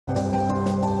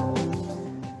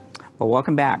Well,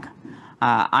 welcome back.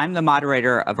 I'm the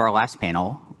moderator of our last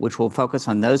panel, which will focus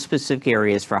on those specific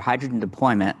areas for hydrogen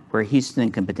deployment where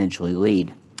Houston can potentially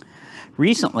lead.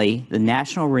 Recently, the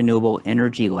National Renewable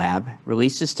Energy Lab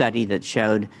released a study that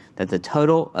showed that the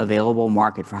total available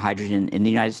market for hydrogen in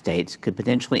the United States could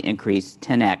potentially increase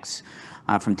 10x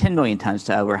from 10 million tons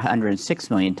to over 106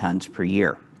 million tons per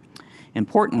year.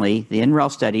 Importantly, the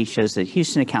NREL study shows that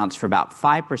Houston accounts for about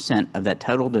 5% of that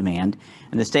total demand,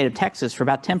 and the state of Texas for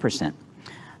about 10%.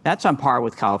 That's on par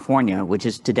with California, which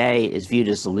today is viewed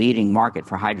as the leading market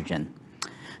for hydrogen.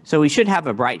 So we should have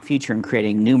a bright future in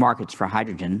creating new markets for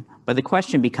hydrogen, but the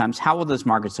question becomes, how will those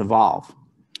markets evolve?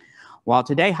 While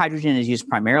today hydrogen is used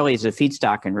primarily as a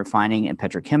feedstock in refining and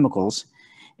petrochemicals,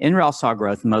 NREL saw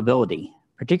growth in mobility,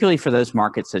 particularly for those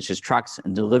markets such as trucks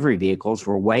and delivery vehicles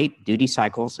where weight, duty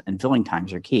cycles, and filling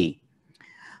times are key.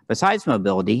 Besides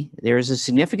mobility, there is a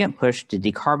significant push to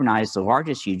decarbonize the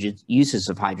largest uses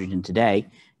of hydrogen today,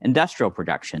 industrial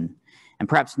production, and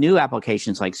perhaps new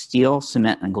applications like steel,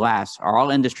 cement, and glass are all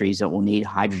industries that will need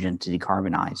hydrogen to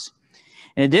decarbonize.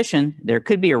 In addition, there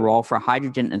could be a role for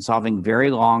hydrogen in solving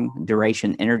very long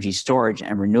duration energy storage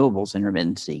and renewables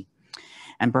intermittency.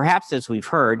 And perhaps, as we've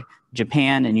heard,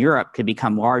 Japan and Europe could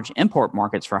become large import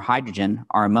markets for hydrogen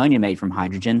or ammonia made from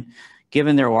hydrogen,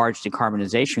 given their large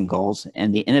decarbonization goals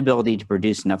and the inability to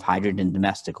produce enough hydrogen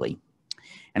domestically.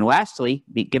 And lastly,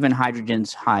 given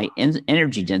hydrogen's high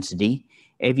energy density,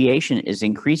 aviation is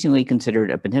increasingly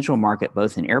considered a potential market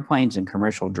both in airplanes and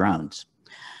commercial drones.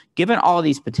 Given all of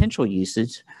these potential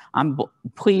uses, I'm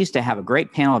pleased to have a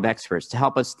great panel of experts to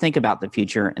help us think about the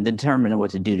future and determine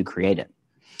what to do to create it.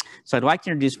 So I'd like to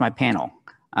introduce my panel.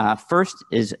 First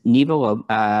is Neva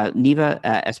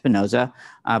Espinoza,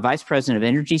 Vice President of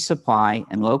Energy Supply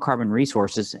and Low Carbon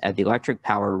Resources at the Electric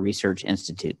Power Research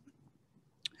Institute.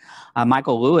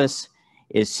 Michael Lewis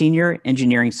is Senior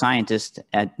Engineering Scientist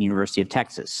at the University of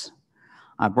Texas.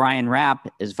 Rapp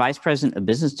is Vice President of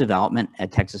Business Development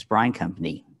at Texas Brine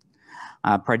Company.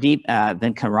 Pradeep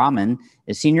Venkataraman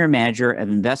is Senior Manager of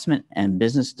Investment and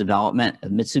Business Development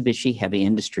of Mitsubishi Heavy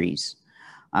Industries.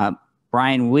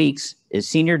 Brian Weeks is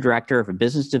Senior Director of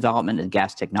Business Development at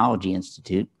Gas Technology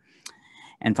Institute.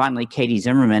 And finally, Katie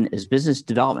Zimmerman is Business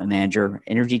Development Manager,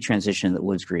 Energy Transition at the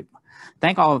Woods Group.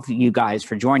 Thank all of you guys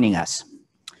for joining us.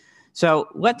 So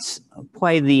let's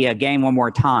play the game one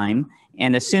more time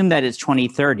and assume that it's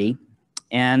 2030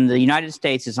 and the United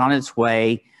States is on its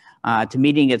way to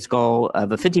meeting its goal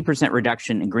of a 50%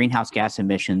 reduction in greenhouse gas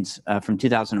emissions from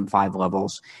 2005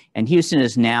 levels. And Houston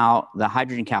is now the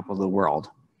hydrogen capital of the world.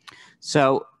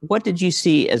 So what did you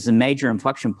see as the major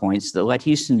inflection points that led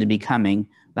Houston to becoming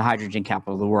the hydrogen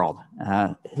capital of the world?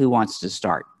 Who wants to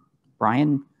start?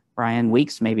 Brian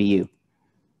Weeks, maybe you.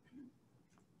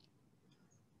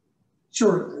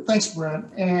 Sure, thanks, Brett.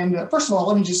 And first of all,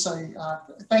 let me just say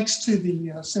thanks to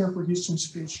the Center for Houston's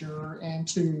Future and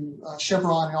to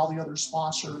Chevron and all the other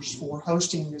sponsors for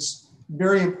hosting this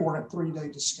very important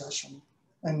 3-day discussion.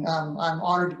 And I'm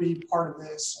honored to be part of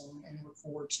this and look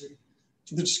forward to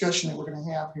the discussion that we're going to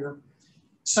have here.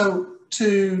 So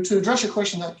to address your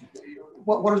question, that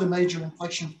what are the major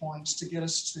inflection points to get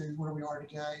us to where we are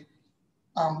today?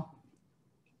 I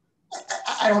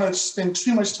don't want to spend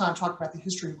too much time talking about the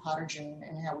history of hydrogen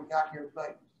and how we got here,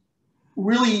 but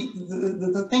really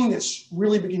the thing that's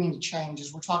really beginning to change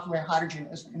is we're talking about hydrogen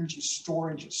as an energy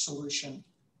storage solution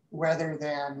rather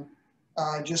than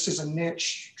just as a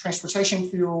niche transportation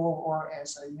fuel or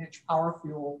as a niche power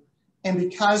fuel. And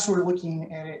because we're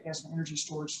looking at it as an energy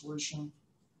storage solution,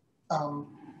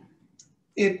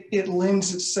 it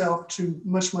lends itself to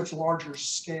much larger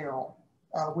scale,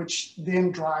 which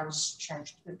then drives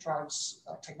change. It drives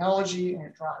technology and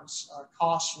it drives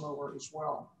costs lower as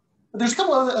well. But there's a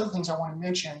couple of other things I want to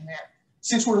mention that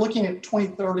since we're looking at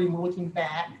 2030 and we're looking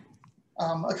back,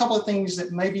 a couple of things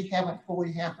that maybe haven't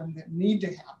fully happened that need to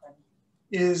happen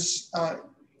is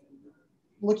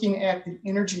looking at the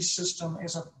energy system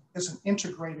as an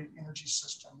integrated energy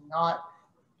system, not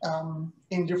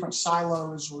in different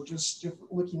silos or just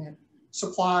looking at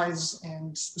supplies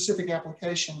and specific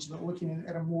applications, but looking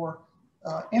at a more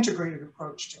integrated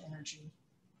approach to energy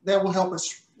that will help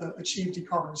us achieve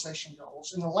decarbonization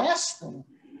goals. And the last thing,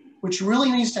 which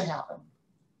really needs to happen,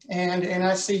 and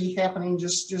I see happening,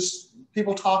 just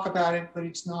people talk about it, but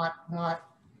it's not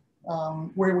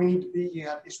where we need to be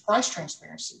yet, is price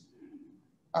transparency.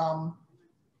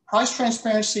 Price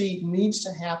transparency needs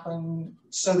to happen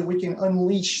so that we can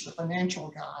unleash the financial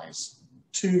guys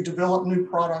to develop new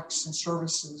products and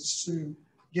services to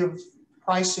give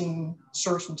pricing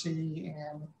certainty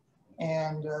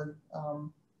and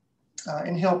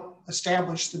help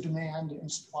establish the demand and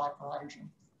supply for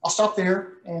hydrogen. I'll stop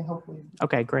there and hopefully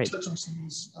Okay, great. touch on some of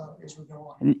these as we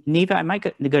go on. Neva, I might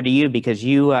go to you because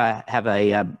you have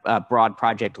a broad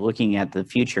project looking at the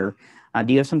future.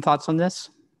 Do you have some thoughts on this?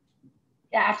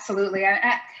 Yeah, absolutely.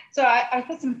 So I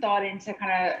put some thought into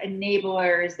kind of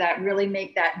enablers that really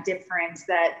make that difference,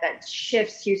 that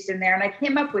shifts Houston there. And I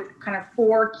came up with kind of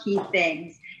 4 key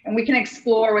things, and we can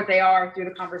explore what they are through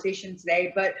the conversation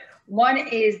today. But one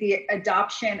is the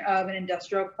adoption of an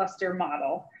industrial cluster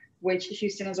model, which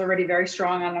Houston is already very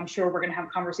strong on. I'm sure we're going to have a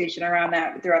conversation around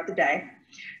that throughout the day.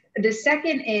 The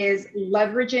second is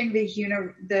leveraging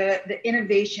the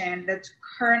innovation that's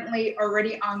currently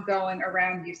already ongoing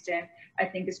around Houston, I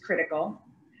think is critical.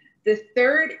 The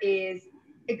third is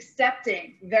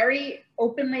very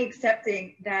openly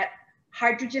accepting that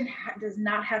hydrogen does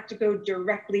not have to go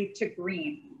directly to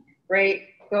green, right?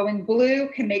 Going blue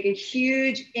can make a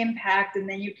huge impact, and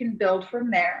then you can build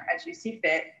from there as you see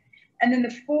fit. And then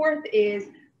the fourth is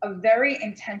a very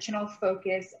intentional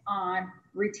focus on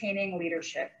retaining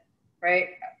leadership, right?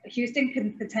 Houston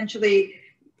can potentially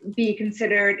be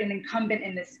considered an incumbent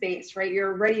in this space, right?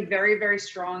 You're already very, very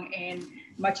strong in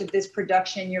much of this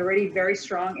production. You're already very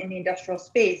strong in the industrial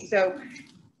space. So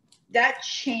that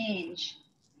change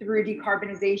through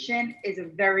decarbonization is a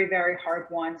very, very hard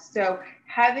one. So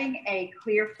having a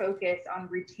clear focus on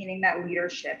retaining that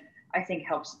leadership, I think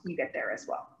helps you get there as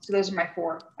well. So those are my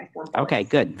four points. Okay,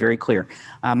 good, very clear.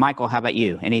 Michael, how about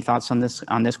you? Any thoughts on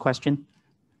this question?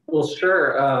 Well,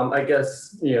 sure. I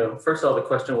guess, first of all, the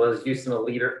question was Houston a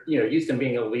leader, Houston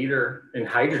being a leader in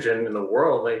hydrogen in the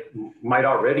world, like might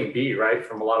already be, right?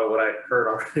 From a lot of what I've heard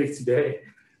already today.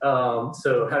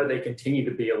 So how do they continue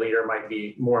to be a leader might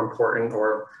be more important,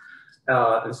 or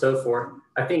and so forth.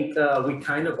 I think we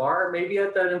kind of are maybe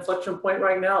at that inflection point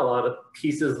right now. A lot of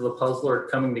pieces of the puzzle are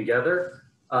coming together.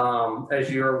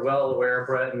 As you're well aware,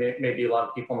 Brett, and maybe a lot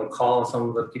of people on the call and some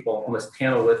of the people on this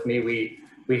panel with me,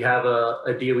 we have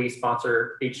a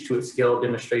DOE-sponsored H2 at scale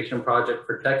demonstration project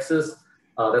for Texas.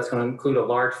 That's going to include a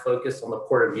large focus on the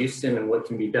Port of Houston and what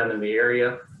can be done in the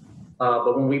area.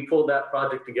 But when we pulled that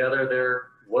project together, there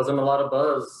wasn't a lot of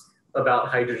buzz about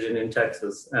hydrogen in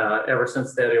Texas. Ever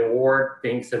since that award,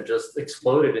 things have just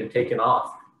exploded and taken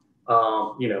off.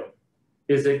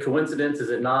 Is it coincidence? Is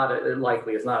it not? It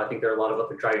likely is not. I think there are a lot of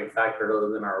other driving factors other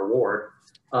than our award.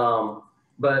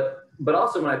 But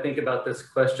also when I think about this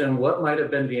question, what might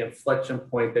have been the inflection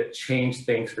point that changed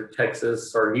things for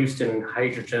Texas or Houston and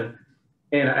hydrogen?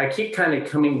 And I keep kind of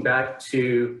coming back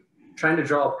to trying to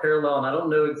draw a parallel, and I don't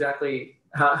know exactly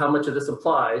how much of this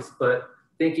applies, but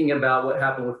thinking about what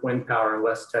happened with wind power in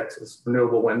West Texas,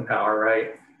 renewable wind power,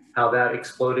 right? How that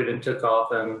exploded and took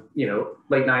off in,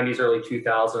 late 90s, early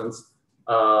 2000s.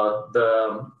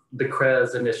 The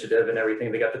CREZ initiative and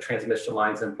everything, they got the transmission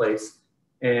lines in place.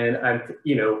 And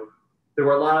there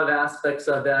were a lot of aspects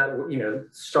of that,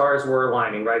 stars were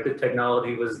aligning, right? The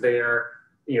technology was there.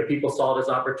 People saw it as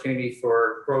opportunity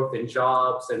for growth in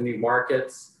jobs and new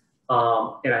markets.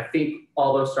 And I think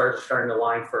all those stars are starting to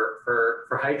align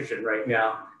for hydrogen right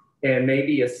now. And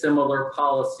maybe a similar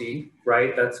policy,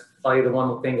 right? That's probably the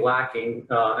one thing lacking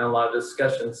in a lot of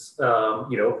discussions,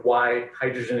 why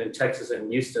hydrogen in Texas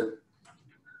and Houston.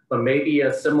 But maybe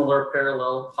a similar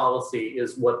parallel policy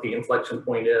is what the inflection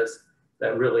point is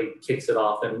that really kicks it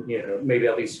off, and maybe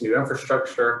at least new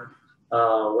infrastructure,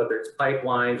 whether it's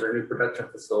pipelines or new production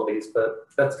facilities. But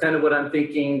that's kind of what I'm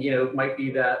thinking. Might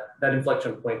be that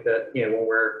inflection point that when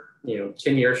we're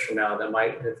 10 years from now, that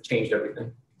might have changed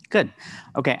everything. Good.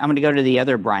 Okay, I'm going to go to the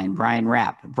other Brine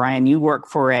Rapp. Brine, you work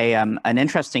for an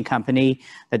interesting company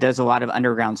that does a lot of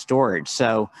underground storage.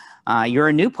 So you're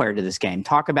a new player to this game.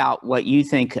 Talk about what you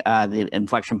think the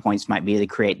inflection points might be to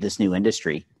create this new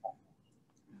industry.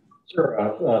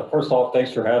 Sure. First off,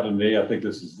 thanks for having me. I think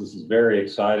this is very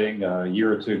exciting. A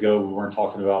year or two ago, we weren't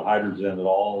talking about hydrogen at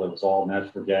all. It was all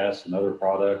natural gas and other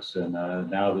products. And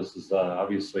now this is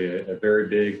obviously a very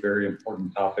big, very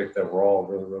important topic that we're all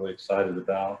really, really excited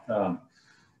about.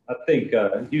 I think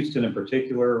Houston in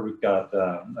particular, we've got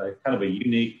a kind of a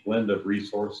unique blend of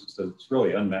resources that's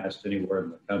really unmatched anywhere in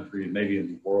the country and maybe in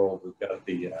the world. We've got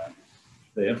the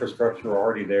infrastructure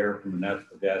already there from a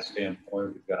natural gas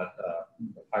standpoint. We've got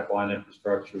the pipeline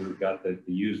infrastructure. We've got the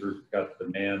users. We've got the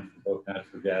demand for both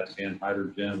natural gas and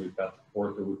hydrogen. We've got the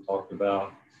port that we've talked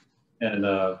about. And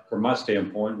from my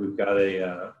standpoint, we've got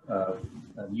a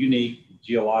unique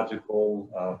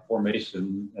geological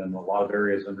formation in a lot of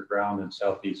areas underground in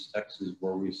Southeast Texas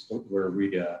where we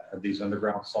have these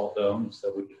underground salt domes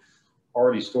that we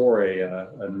already store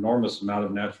an enormous amount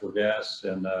of natural gas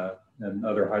and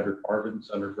other hydrocarbons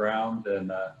underground.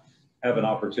 And have an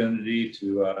opportunity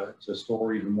to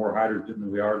store even more hydrogen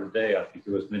than we are today. I think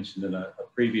it was mentioned in a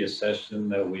previous session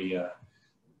that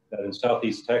that in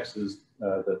Southeast Texas,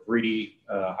 the 3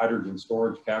 hydrogen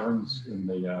storage caverns in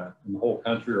the whole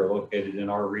country are located in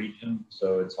our region.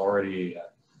 So it's already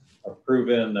a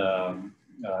proven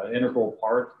integral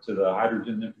part to the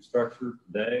hydrogen infrastructure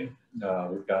today.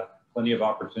 We've got plenty of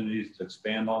opportunities to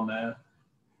expand on that,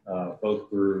 both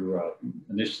through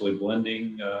initially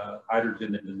blending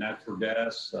hydrogen into natural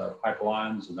gas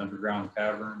pipelines and underground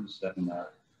caverns,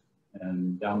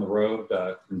 and down the road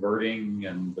converting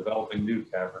and developing new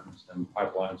caverns and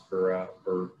pipelines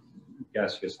for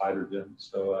gaseous hydrogen.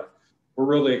 So we're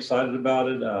really excited about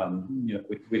it. You know,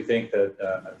 we think that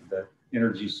that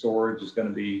energy storage is going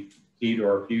to be key to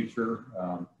our future.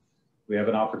 We have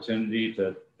an opportunity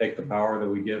to take the power that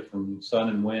we get from sun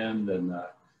and wind and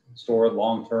store it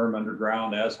long-term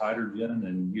underground as hydrogen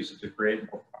and use it to create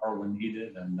more power when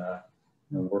needed. And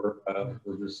you know, we're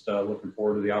just looking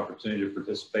forward to the opportunity to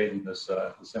participate in this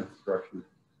infrastructure.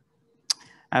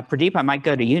 Pradeep, I might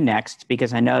go to you next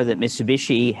because I know that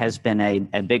Mitsubishi has been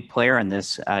a big player in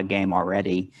this game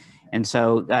already. And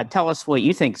so tell us what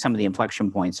you think some of the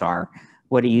inflection points are.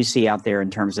 What do you see out there in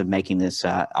terms of making this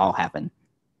all happen?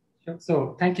 Sure.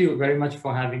 So thank you very much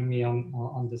for having me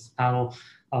on this panel.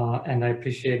 And I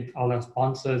appreciate all our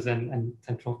sponsors and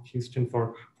Central Houston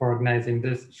for organizing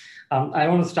this. I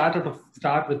want to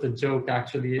start with a joke,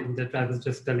 actually, that I was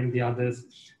just telling the others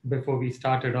before we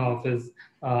started off is,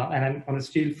 and I'm going to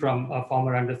steal from a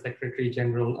former Undersecretary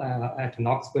General at an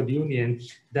Oxford Union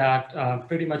that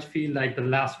pretty much feel like the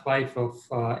last wife of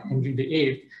Henry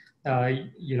VIII.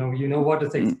 You know what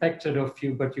is expected of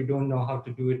you, but you don't know how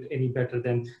to do it any better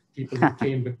than people who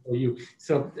came before you.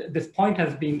 So this point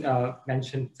has been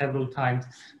mentioned several times,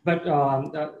 but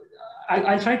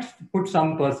I try to put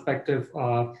some perspective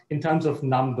in terms of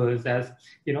numbers. As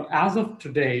you know, as of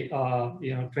today,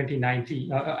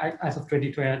 2019, as of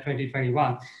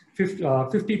 2021,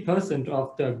 50%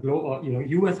 of the global,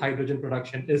 U.S. hydrogen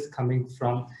production is coming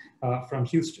from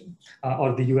Houston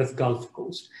or the U.S. Gulf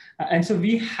Coast. And so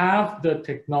we have the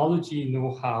technology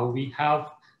know-how, we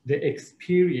have the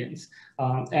experience,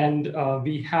 and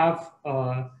we have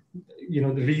the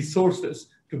resources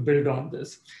to build on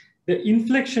this. The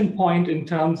inflection point in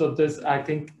terms of this, I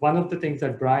think one of the things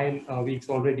that Brine Weeks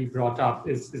already brought up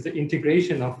is the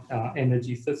integration of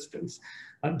energy systems.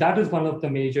 That is one of the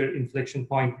major inflection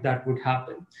points that would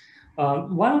happen.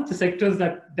 One of the sectors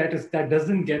that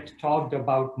doesn't get talked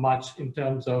about much in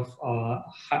terms of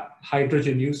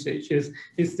hydrogen usage is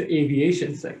the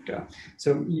aviation sector.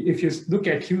 So if you look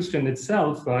at Houston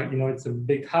itself, it's a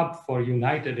big hub for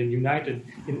United, and United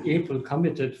in April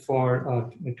committed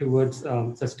towards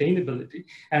sustainability.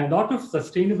 And a lot of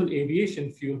sustainable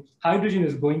aviation fuel, hydrogen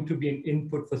is going to be an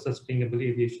input for sustainable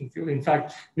aviation fuel. In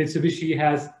fact,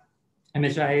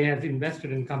 MHIA has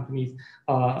invested in companies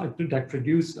that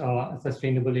produce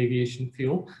sustainable aviation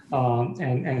fuel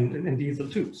and diesel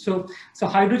too. So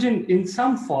hydrogen in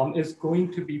some form is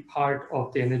going to be part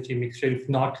of the energy mixture, if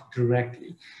not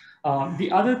directly. The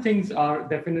other things are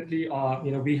definitely,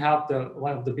 we have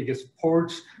one of the biggest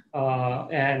ports,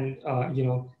 and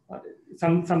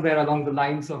somewhere along the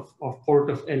lines of Port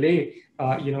of LA,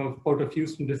 Port of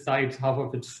Houston decides half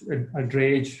of its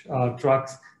drayage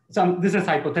trucks. So this is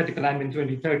hypothetical. I'm in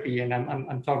 2030, and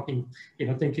I'm talking,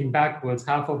 thinking backwards.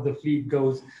 Half of the fleet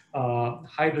goes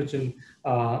hydrogen.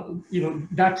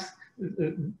 That's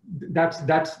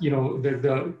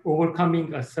the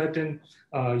overcoming a certain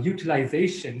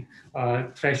utilization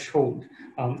threshold,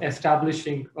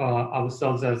 establishing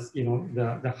ourselves as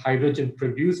the hydrogen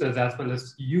producers as well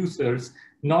as users,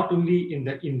 not only in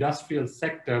the industrial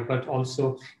sector, but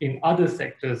also in other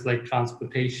sectors like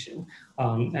transportation.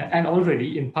 And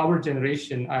already in power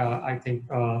generation, I think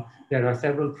there are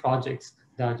several projects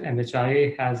that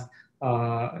MHIA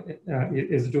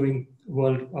is doing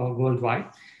worldwide.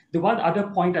 The one other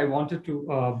point I wanted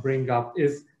to bring up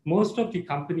is most of the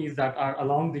companies that are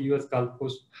along the US Gulf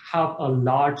Coast have a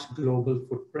large global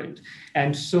footprint.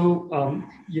 And so,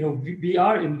 we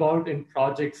are involved in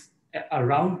projects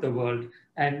around the world,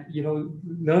 and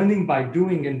learning by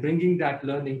doing and bringing that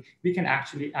learning, we can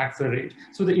actually accelerate.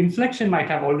 So the inflection might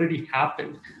have already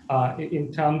happened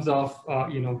in terms of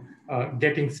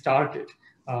getting started.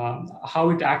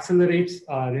 How it accelerates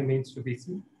remains to be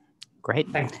seen. Great.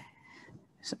 Thanks.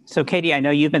 So Katie, I know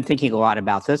you've been thinking a lot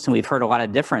about this, and we've heard a lot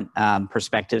of different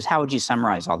perspectives. How would you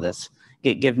summarize all this?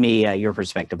 Give me your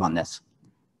perspective on this.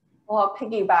 Well, I'll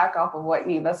piggyback off of what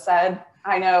Neva said.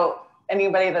 I know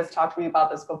anybody that's talked to me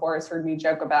about this before has heard me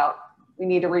joke about we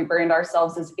need to rebrand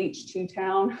ourselves as H2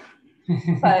 Town.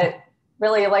 But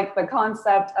really like the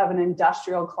concept of an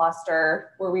industrial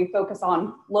cluster where we focus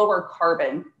on lower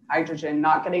carbon hydrogen,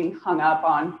 not getting hung up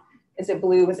on, is it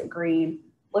blue, is it green?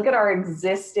 Look at our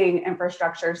existing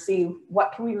infrastructure, see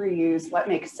what can we reuse, what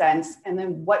makes sense, and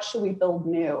then what should we build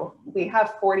new? We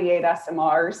have 48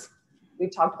 SMRs.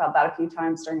 We've talked about that a few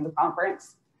times during the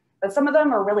conference, but some of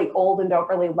them are really old and don't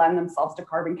really lend themselves to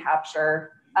carbon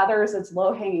capture. Others, it's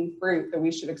low-hanging fruit that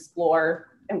we should explore,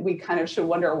 and we kind of should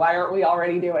wonder, why aren't we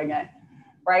already doing it,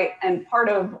 right? And part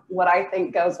of what I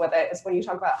think goes with it is when you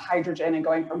talk about hydrogen and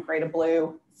going from gray to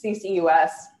blue,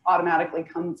 CCUS automatically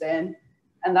comes in,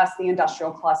 and thus the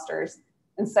industrial clusters.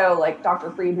 And so like Dr.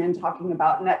 Friedman talking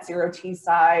about net zero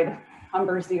Teesside,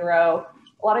 Humber Zero,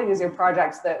 a lot of these are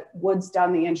projects that Wood's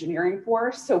done the engineering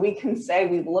for. So we can say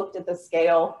we've looked at the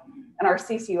scale, and our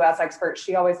CCUS expert,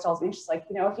 she always tells me, she's like,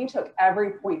 you know, if you took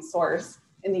every point source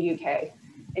in the UK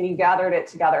and you gathered it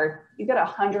together, you get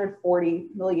 140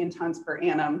 million tons per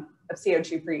annum of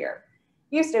CO2 per year.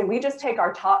 Houston, we just take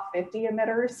our top 50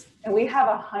 emitters and we have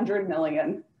 100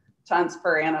 million tons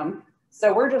per annum.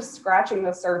 So we're just scratching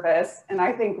the surface. And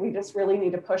I think we just really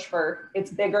need to push for, it's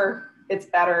bigger, it's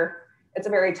better. It's a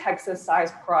very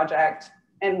Texas-sized project,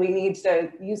 and we need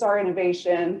to use our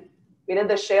innovation. We did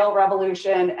the shale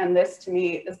revolution, and this to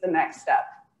me is the next step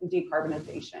in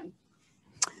decarbonization.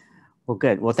 Well,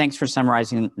 good. Well, thanks for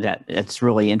summarizing that. It's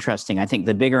really interesting. I think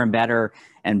the bigger and better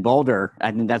and bolder,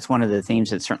 I think that's one of the themes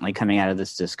that's certainly coming out of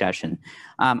this discussion.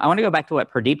 I want to go back to what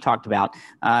Pradeep talked about,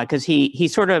 because he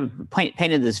sort of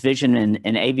painted this vision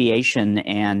in aviation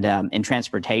and in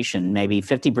transportation. Maybe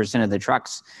 50% of the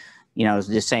trucks, you know,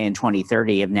 just say in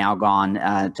 2030, have now gone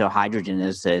to hydrogen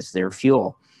as their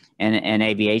fuel. And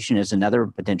aviation is another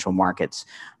potential markets.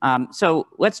 So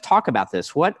let's talk about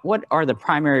this. What are the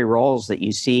primary roles that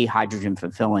you see hydrogen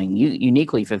fulfilling,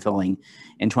 uniquely fulfilling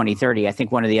in 2030? I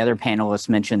think one of the other panelists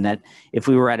mentioned that if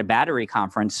we were at a battery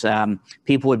conference,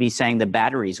 people would be saying the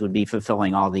batteries would be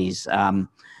fulfilling all these,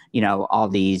 you know, all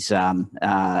these,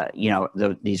 you know,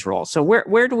 these roles. So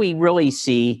where do we really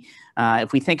see,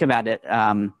 if we think about it,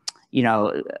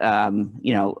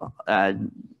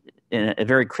 in a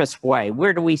very crisp way,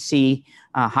 where do we see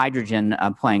hydrogen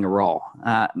playing a role?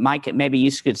 Mike, maybe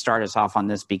you could start us off on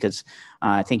this, because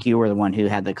I think you were the one who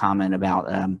had the comment about,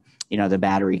 you know, the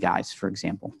battery guys, for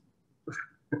example.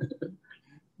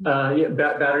 Yeah,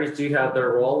 batteries do have their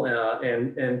role,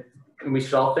 and we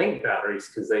should all thank batteries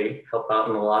because they help out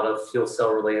in a lot of fuel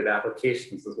cell related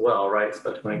applications as well, right?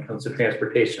 Especially when it comes to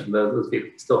transportation, those people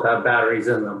still have batteries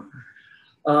in them.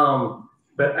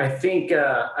 But I think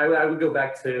I would go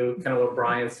back to kind of what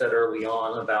Brian said early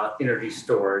on about energy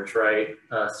storage, right?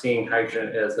 Seeing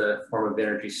hydrogen as a form of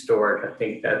energy storage, I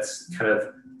think that's kind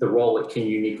of the role it can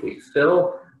uniquely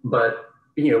fill. But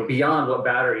you know, beyond what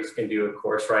batteries can do, of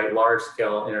course, right? Large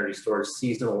scale energy storage,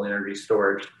 seasonal energy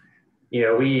storage. You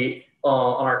know, we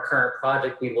on our current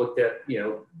project, we looked at, you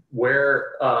know,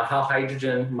 where how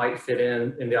hydrogen might fit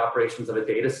in the operations of a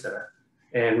data center.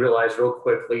 And realized real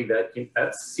quickly that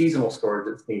that's seasonal storage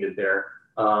that's needed there,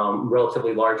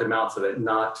 relatively large amounts of it,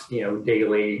 not, you know,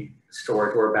 daily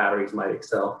storage where batteries might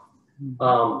excel.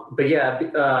 But yeah,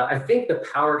 I think the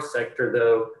power sector,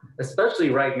 though, especially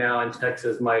right now in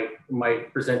Texas,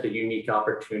 might present a unique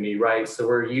opportunity, right? So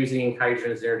we're using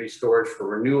hydrogen as energy storage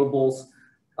for renewables,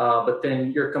 but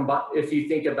then if you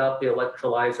think about the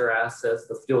electrolyzer assets,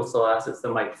 the fuel cell assets that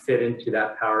might fit into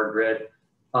that power grid,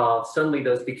 suddenly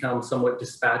those become somewhat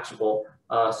dispatchable,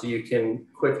 so you can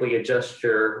quickly adjust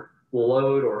your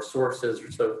load or sources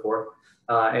or so forth.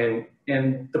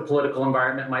 And the political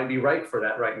environment might be right for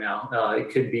that right now.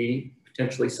 It could be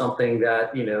potentially something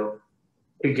that, you know,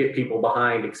 could get people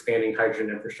behind expanding hydrogen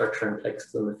infrastructure in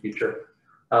Texas in the future.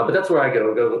 But that's where I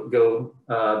go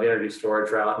the energy storage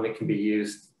route, and it can be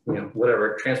used, you know,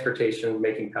 whatever, transportation,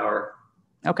 making power.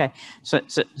 Okay, so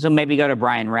maybe go to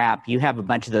Brian Rapp. You have a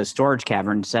bunch of those storage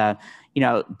caverns. You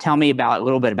know, tell me a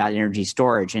little bit about energy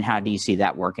storage and how do you see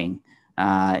that working,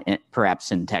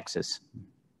 perhaps in Texas?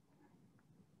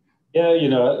 Yeah, you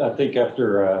know, I think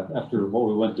after what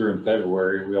we went through in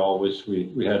February, we all wish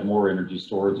we had more energy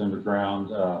storage underground.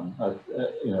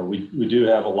 You know, we do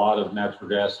have a lot of natural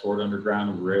gas stored underground,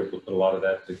 and we were able to put a lot of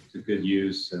that to good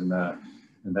use, and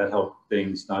that helped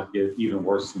things not get even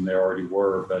worse than they already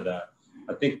were. But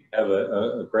I think we have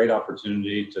a great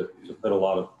opportunity to put a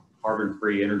lot of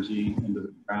carbon-free energy into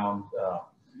the ground.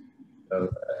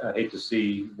 I hate to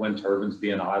see wind turbines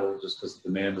being idle just because the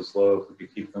demand is low. If we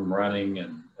could keep them running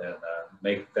and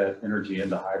make that energy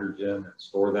into hydrogen and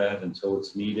store that until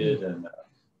it's needed and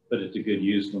put it to good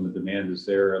use when the demand is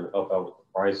there, it'll help out with the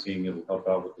pricing, it'll help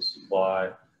out with the supply.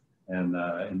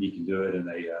 and you can do it in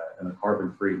a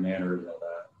carbon-free manner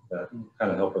that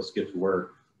kind of help us get to where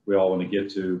we all want to get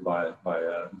to by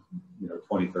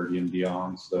 2030 and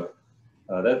beyond. So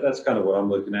that's kind of what I'm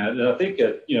looking at. And I think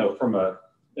from a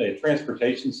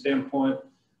transportation standpoint,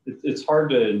 it's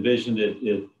hard to envision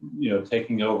it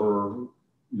taking over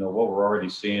what we're already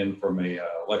seeing from a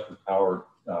electric powered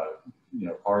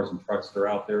cars and trucks that are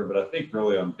out there. But I think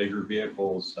really on bigger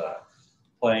vehicles,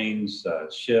 planes,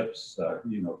 ships,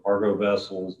 cargo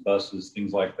vessels, buses,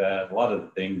 things like that. A lot of the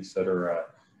things that are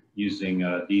using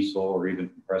diesel or even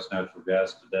compressed natural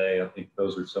gas today, I think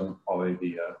those are some of probably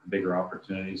the bigger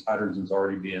opportunities. Hydrogen's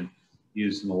already being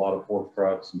used in a lot of fork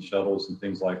trucks and shuttles and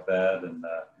things like that. And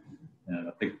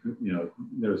I think,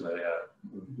 there's a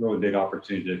really big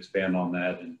opportunity to expand on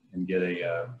that and get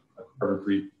a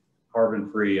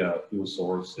carbon-free fuel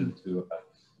source into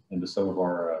some of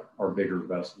our bigger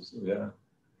vessels. Yeah.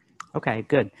 Okay,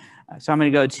 good. So I'm going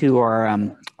to go to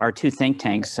our two think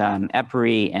tanks,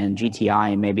 EPRI and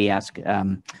GTI, and maybe ask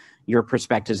your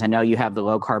perspectives. I know you have the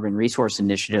Low Carbon Resource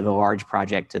Initiative, a large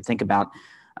project to think about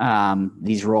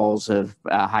these roles of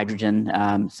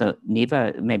hydrogen. So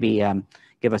Neva, maybe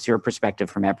give us your perspective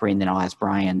from EPRI, and then I'll ask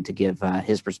Brian to give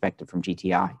his perspective from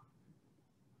GTI.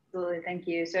 Absolutely, thank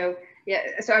you. So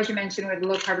so as you mentioned, with the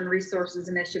Low Carbon Resources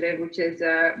Initiative, which is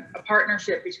a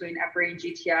partnership between EPRI and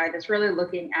GTI that's really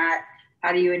looking at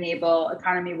how do you enable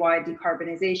economy-wide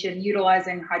decarbonization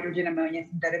utilizing hydrogen, ammonia,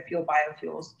 synthetic fuel,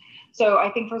 biofuels. So I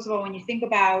think, first of all, when you think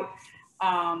about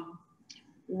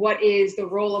what is the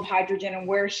role of hydrogen and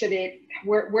where should it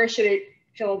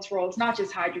fill its role, it's not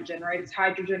just hydrogen, right? It's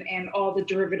hydrogen and all the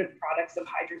derivative products of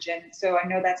hydrogen. So I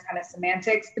know that's kind of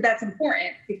semantics, but that's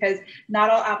important because not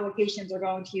all applications are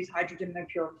going to use hydrogen in a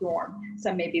pure form.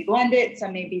 Some may be blended,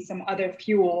 some may be some other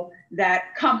fuel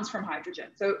that comes from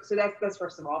hydrogen. So that's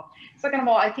first of all. Second of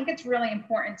all, I think it's really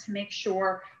important to make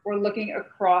sure we're looking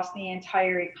across the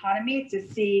entire economy to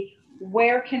see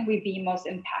where can we be most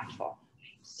impactful.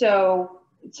 So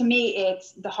to me,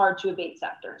 it's the hard to abate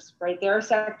sectors, right? There are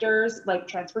sectors like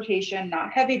transportation,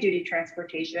 not heavy duty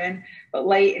transportation, but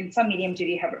light and some medium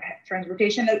duty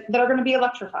transportation that are going to be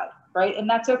electrified, right? And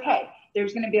that's okay.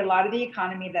 There's going to be a lot of the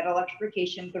economy that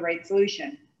electrification is the right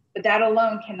solution, but that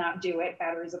alone cannot do it.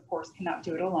 Batteries, of course, cannot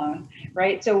do it alone,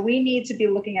 right? So we need to be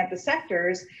looking at the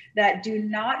sectors that do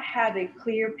not have a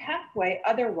clear pathway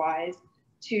otherwise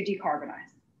to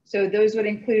decarbonize. So those would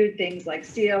include things like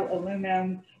steel,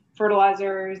 aluminum,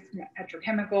 fertilizers,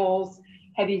 petrochemicals,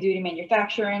 heavy duty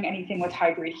manufacturing, anything with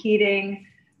hybrid heating.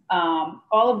 All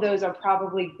of those are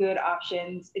probably good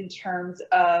options in terms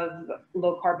of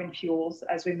low carbon fuels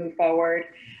as we move forward.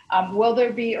 Will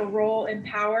there be a role in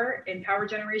power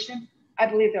generation? I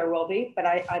believe there will be, but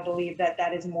I believe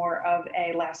that is more of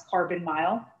a last carbon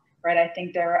mile, right? I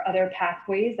think there are other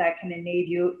pathways that can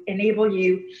enable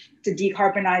you to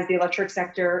decarbonize the electric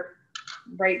sector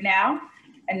right now,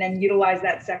 and then utilize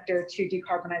that sector to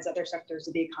decarbonize other sectors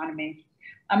of the economy.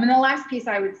 And the last piece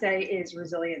I would say is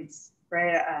resilience,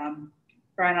 right?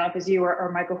 Brian, I don't know if it was you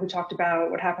or Michael who talked about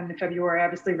what happened in February.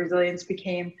 Obviously, resilience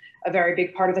became a very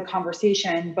big part of the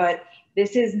conversation, but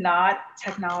this is not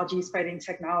technologies fighting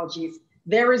technologies.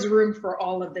 There is room for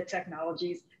all of the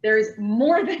technologies. There is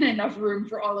more than enough room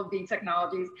for all of the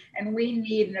technologies, and we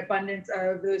need an abundance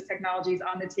of those technologies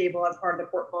on the table as part of the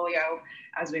portfolio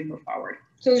as we move forward.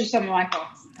 So those are some of my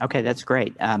thoughts. Okay, that's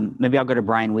great. Maybe I'll go to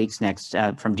Brian Weeks next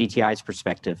from GTI's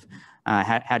perspective.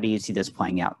 How do you see this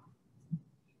playing out?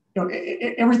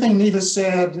 Everything Neva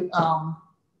said,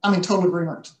 I'm in total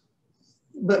agreement.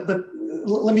 But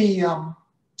let me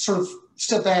sort of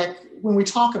step back. When we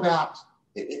talk about,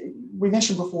 we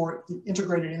mentioned before the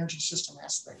integrated energy system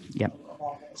aspect of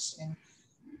all this. And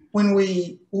when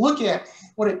we look at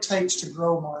what it takes to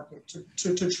grow a market,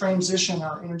 to transition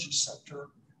our energy sector,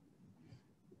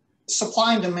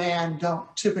 supply and demand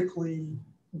don't typically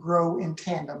grow in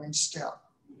tandem,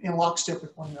 in lockstep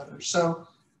with one another. So,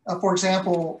 for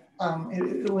example, let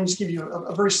me just give you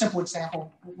a very simple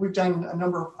example. We've done a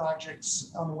number of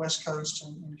projects on the West Coast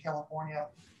and in California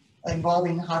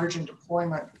involving hydrogen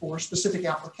deployment for specific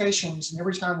applications. And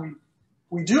every time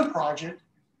we do a project,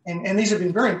 and these have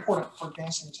been very important for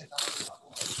advancing the technology,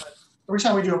 but every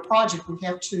time we do a project, we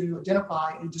have to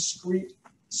identify a discrete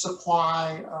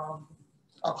supply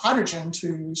of hydrogen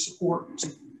to support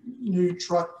new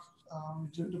truck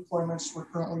deployments. We're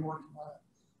currently working on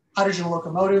a hydrogen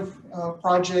locomotive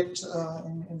project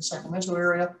in the Sacramento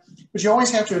area. But you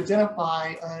always have to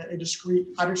identify a discrete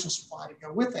hydrogen supply to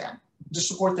go with that, to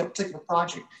support that particular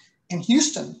project. In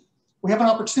Houston, we have an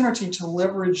opportunity to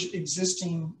leverage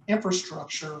existing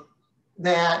infrastructure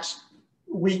that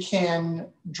we can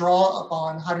draw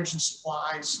upon hydrogen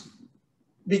supplies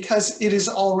because it is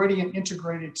already an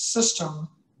integrated system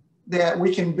that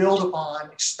we can build upon,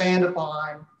 expand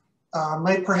upon,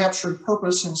 may perhaps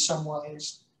repurpose in some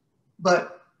ways.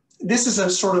 But this is a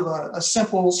sort of a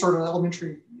simple, sort of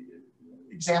elementary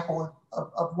example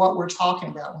of what we're talking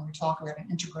about when we talk about an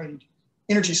integrated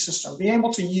energy system. Being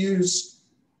able to use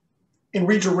and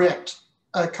redirect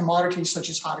a commodity such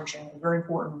as hydrogen, a very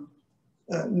important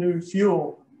new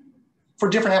fuel, for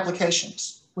different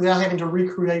applications without having to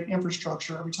recreate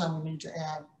infrastructure every time we need to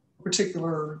add a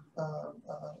particular,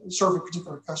 serve a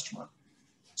particular customer.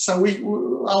 So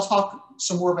I'll talk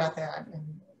some more about that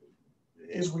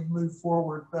as we move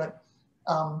forward, but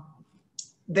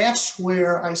that's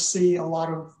where I see a lot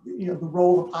of, the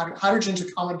role of hydrogen is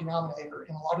a common denominator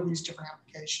in a lot of these different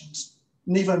applications.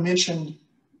 Neva mentioned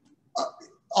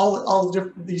all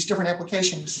these different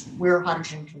applications where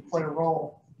hydrogen can play a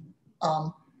role.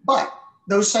 But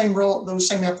those same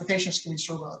applications can be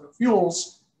served by other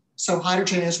fuels. So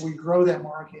hydrogen, as we grow that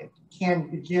market, can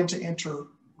begin to enter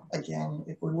again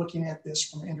if we're looking at this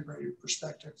from an integrated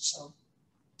perspective. So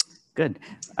good.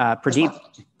 Pradeep,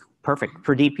 perfect.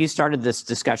 Pradeep, you started this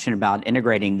discussion about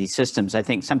integrating these systems. I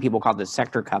think some people call this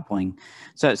sector coupling.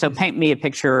 So paint me a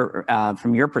picture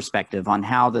from your perspective on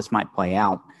how this might play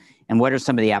out, and what are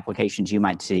some of the applications you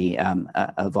might see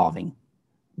evolving?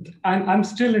 I'm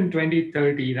still in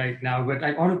 2030 right now, but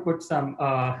I want to put some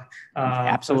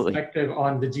perspective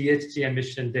on the GHG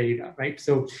emission data, right?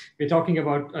 So we're talking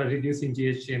about reducing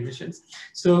GHG emissions.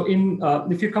 So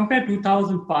if you compare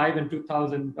 2005 and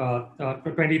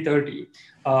 2030,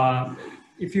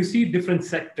 if you see different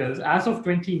sectors, as of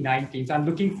 2019, so I'm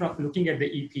looking at the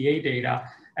EPA data,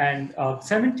 and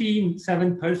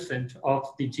 77%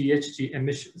 of the GHG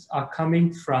emissions are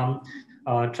coming from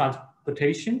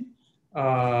transportation,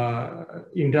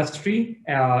 industry,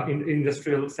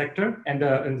 industrial sector, and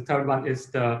the third one is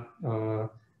the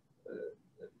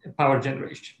power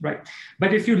generation, right?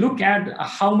 But if you look at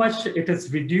how much it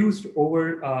has reduced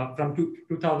over from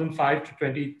 2005 to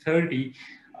 2030,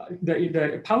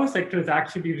 the power sector has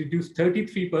actually reduced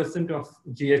 33% of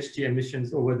GHG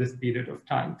emissions over this period of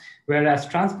time, whereas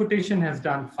transportation has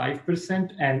done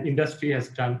 5% and industry has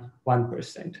done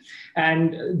 1%.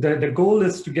 And the goal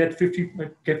is to get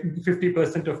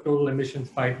 50% of total emissions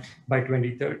by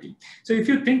 2030. So if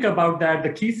you think about that, the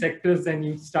key sectors then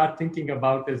you start thinking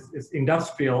about is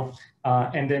industrial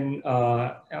and then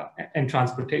and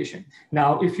transportation.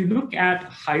 Now, if you look at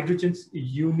hydrogen's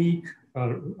unique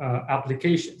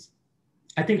applications,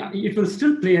 I think it will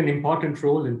still play an important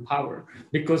role in power,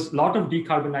 because a lot of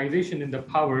decarbonization in the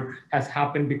power has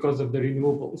happened because of the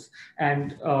renewables.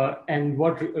 And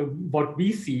what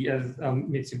we see as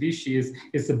Mitsubishi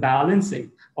is the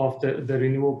balancing of the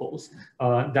renewables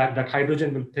that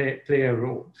hydrogen will play a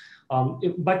role.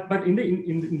 But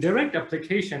in direct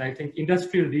application, I think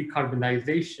industrial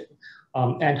decarbonization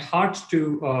and hard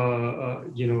to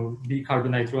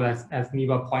decarbonize role, as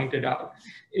Neva pointed out,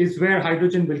 is where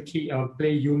hydrogen will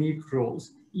play unique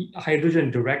roles.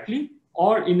 Hydrogen directly,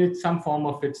 or in some form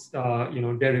of its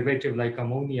derivative like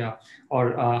ammonia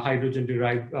or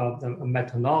hydrogen-derived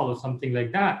methanol or something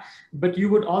like that. But you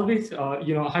would always,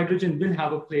 hydrogen will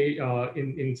have a play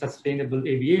in sustainable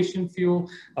aviation fuel,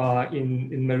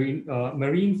 in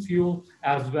marine fuel,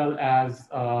 as well as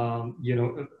a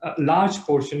large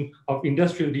portion of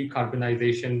industrial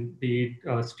decarbonization, be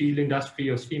it steel industry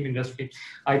or steam industry.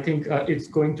 I think it's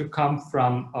going to come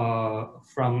from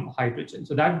hydrogen.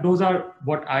 So those are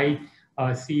what I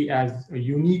see as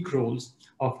unique roles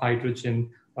of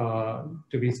hydrogen,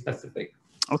 to be specific.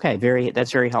 Okay,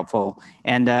 that's very helpful.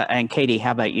 And Katie,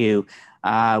 how about you?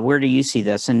 Where do you see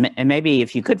this? And maybe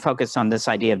if you could focus on this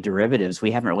idea of derivatives,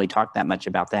 we haven't really talked that much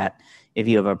about that. If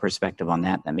you have a perspective on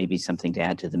that, that may be something to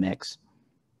add to the mix.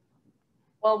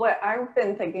 Well, what I've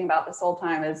been thinking about this whole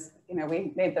time is,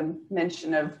 we made the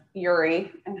mention of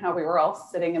Uri and how we were all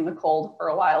sitting in the cold for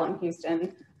a while in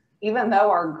Houston. Even though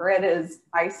our grid is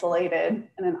isolated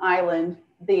in an island,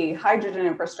 the hydrogen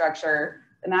infrastructure,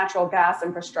 the natural gas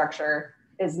infrastructure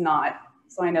is not.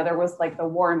 So I know there was like the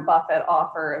Warren Buffett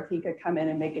offer if he could come in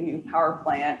and make a new power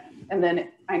plant. And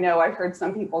then I know I've heard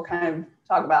some people kind of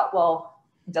talk about, well,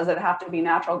 does it have to be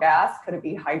natural gas? Could it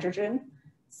be hydrogen?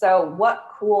 So what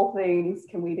cool things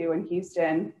can we do in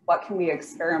Houston? What can we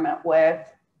experiment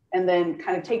with? And then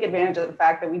kind of take advantage of the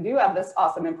fact that we do have this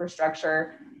awesome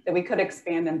infrastructure that we could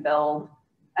expand and build.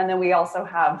 And then we also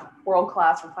have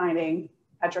world-class refining,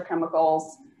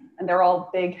 petrochemicals, and they're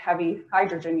all big, heavy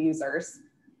hydrogen users.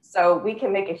 So we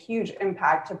can make a huge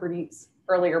impact, to Pradeep's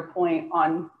earlier point,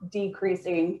 on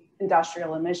decreasing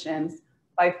industrial emissions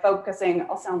by focusing,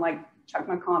 I'll sound like Chuck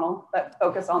McConnell, but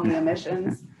focus on the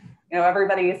emissions. You know,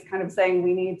 everybody is kind of saying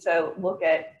we need to look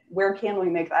at where can we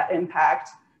make that impact?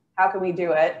 How can we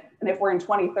do it? And if we're in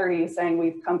 2030 saying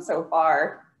we've come so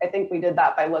far, I think we did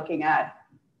that by looking at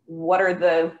what are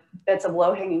the bits of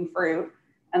low-hanging fruit,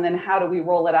 and then how do we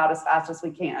roll it out as fast as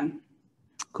we can?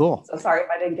 Cool. So sorry if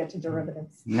I didn't get to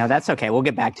derivatives. No, that's okay. We'll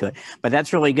get back to it. But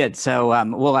that's really good. So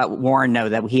we'll let Warren know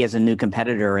that he has a new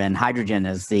competitor in hydrogen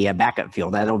as the backup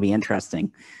fuel. That'll be interesting.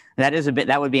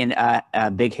 That would be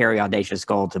a big, hairy, audacious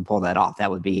goal to pull that off. That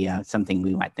would be something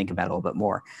we might think about a little bit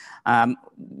more.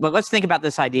 But let's think about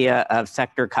this idea of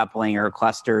sector coupling or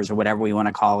clusters or whatever we want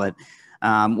to call it,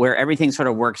 where everything sort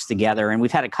of works together. And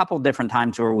we've had a couple different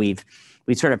times where we've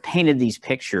sort of painted these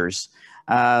pictures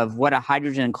of what a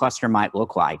hydrogen cluster might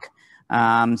look like.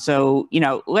 So, you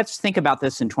know, let's think about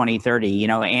this in 2030. You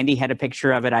know, Andy had a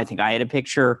picture of it. I think I had a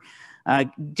picture.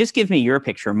 Just give me your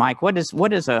picture, Mike. What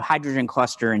does a hydrogen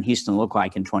cluster in Houston look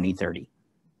like in 2030?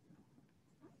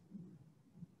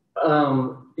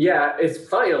 Yeah, it's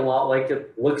probably a lot like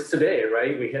it looks today,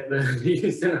 right?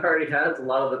 Houston already has a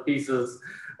lot of the pieces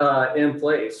in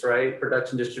place, right?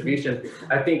 Production, distribution.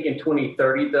 I think in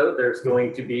 2030, though, there's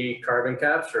going to be carbon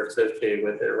capture associated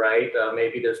with it, right?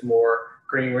 Maybe there's more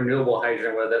green renewable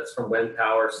hydrogen, whether that's from wind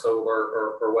power, solar,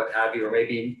 or what have you, or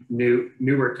maybe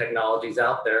newer technologies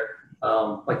out there,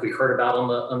 like we heard about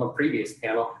on the previous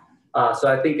panel. So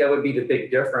I think that would be the big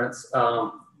difference.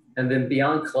 And then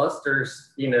beyond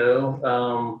clusters, you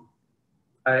know,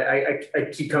 I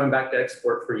keep coming back to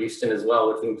export for Houston as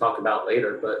well, which we can talk about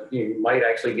later, but you might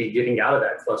actually be getting out of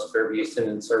that cluster of Houston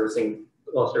and servicing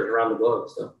clusters around the globe.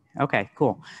 So. Okay,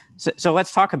 cool. So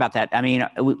let's talk about that. I mean,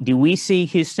 do we see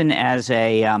Houston as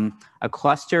a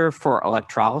cluster for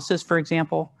electrolysis, for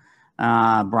example?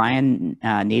 Brine,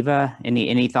 Neva,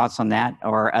 any thoughts on that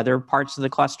or other parts of the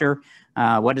cluster?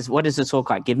 What does this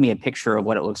look like? Give me a picture of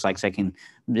what it looks like so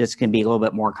this can be a little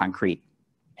bit more concrete.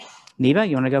 Neva,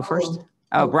 you want to go first?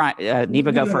 Oh, Brian,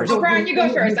 Neva, go first. Oh, Brian, you go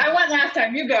first. I went last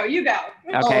time. You go.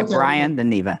 Okay, Brian, then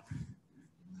Neva.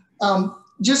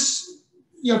 Just,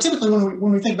 you know, typically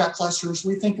when we think about clusters,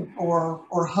 we think of,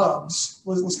 or hubs,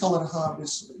 let's call it a hub,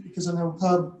 because I know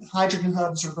hydrogen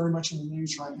hubs are very much in the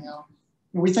news right now.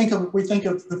 And we think of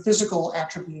the physical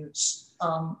attributes,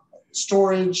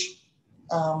 storage,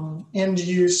 end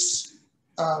use,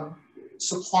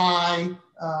 supply,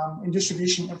 and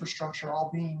distribution infrastructure all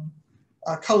being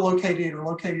co-located or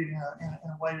located in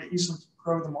a way to easily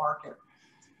grow the market.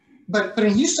 But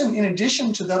in Houston, in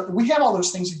addition to we have all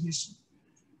those things in Houston,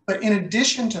 but in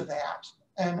addition to that,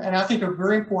 and I think are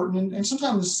very important and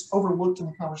sometimes overlooked in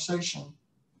the conversation,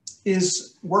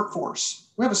 is workforce.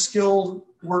 We have a skilled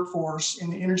workforce in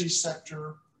the energy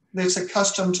sector that's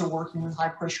accustomed to working with high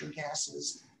pressure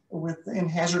gases, in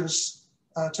hazardous,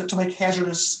 to make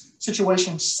hazardous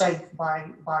situations safe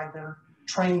by their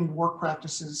trained work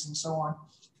practices and so on.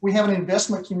 We have an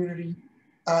investment community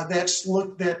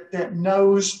that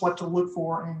knows what to look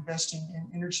for in investing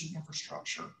in energy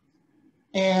infrastructure.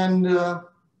 And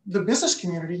the business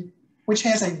community, which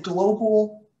has a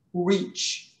global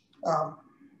reach.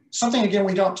 Something, again,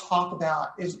 we don't talk about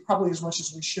is probably as much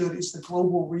as we should, is the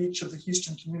global reach of the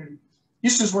Houston community.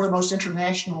 Houston is one of the most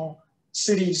international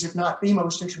cities, if not the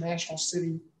most international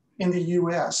city in the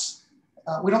US.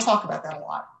 We don't talk about that a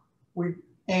lot.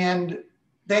 And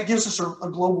that gives us a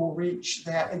global reach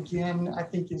that, again, I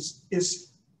think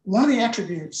is one of the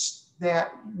attributes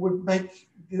that would make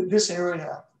this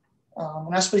area,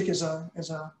 and I speak as a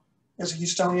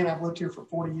Houstonian, I've lived here for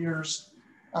 40 years,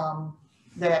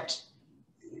 that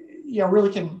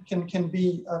really can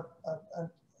be a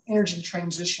energy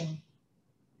transition,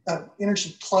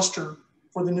 energy cluster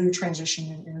for the new transition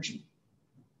in energy.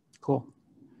 Cool.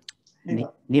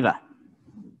 Neva.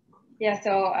 Yeah,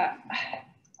 so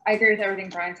I agree with everything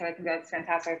Brian said. I think that's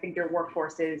fantastic. I think your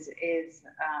workforce is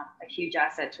a huge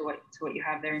asset to what you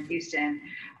have there in Houston.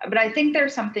 But I think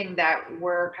there's something that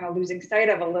we're kind of losing sight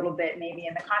of a little bit, maybe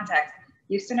in the context.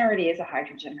 Houston already is a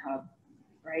hydrogen hub,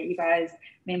 right? You guys, I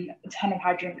mean, a ton of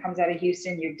hydrogen comes out of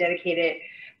Houston. You're dedicated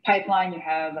pipeline. You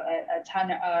have a ton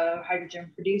of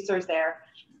hydrogen producers there.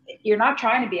 You're not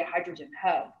trying to be a hydrogen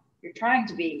hub. You're trying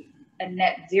to be a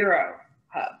net zero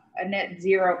hub, a net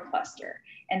zero cluster.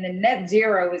 And the net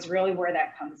zero is really where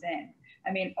that comes in.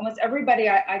 I mean, almost everybody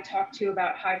I talk to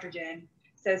about hydrogen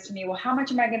says to me, well, how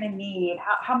much am I going to need?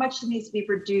 How much needs to be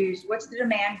produced? What's the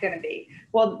demand going to be?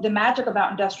 Well, the magic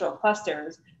about industrial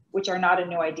clusters, which are not a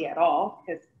new idea at all,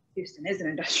 because Houston is an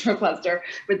industrial cluster,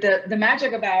 but the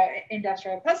magic about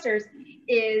industrial clusters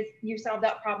is you solve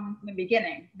that problem from the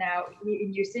beginning. Now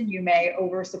in Houston, you may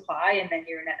oversupply and then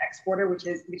you're a net exporter, which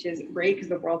is great because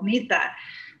the world needs that.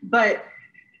 But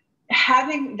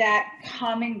having that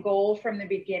common goal from the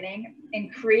beginning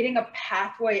and creating a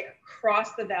pathway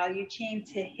across the value chain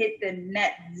to hit the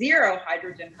net zero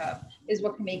hydrogen hub is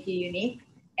what can make you unique.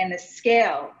 And the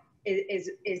scale is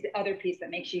the other piece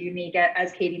that makes you unique.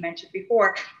 As Katie mentioned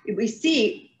before, we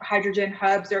see hydrogen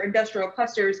hubs or industrial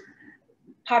clusters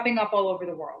popping up all over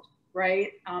the world,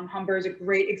 right? Humber is a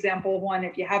great example of one.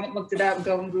 If you haven't looked it up,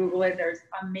 go and Google it. There's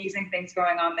amazing things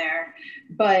going on there.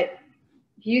 But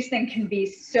Houston can be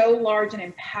so large and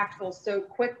impactful so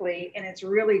quickly, and it's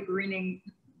really greening.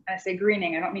 I say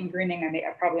greening, I don't mean greening,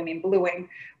 I probably mean bluing,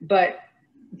 but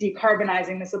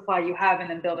decarbonizing the supply you have and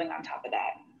then building on top of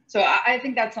that. So I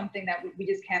think that's something that we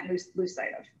just can't lose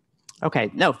sight of.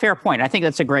 Okay, no, fair point. I think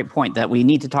that's a great point that we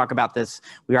need to talk about this.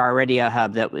 We are already a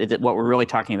hub that what we're really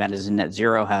talking about is a net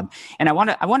zero hub. And I want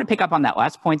to pick up on that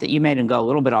last point that you made and go a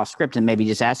little bit off script and maybe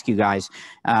just ask you guys.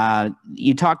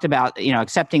 You talked about,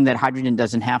 accepting that hydrogen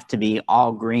doesn't have to be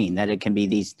all green, that it can be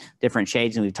these different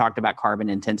shades, and we've talked about carbon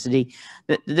intensity.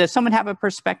 Does someone have a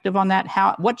perspective on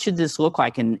that? What should this look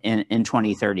like in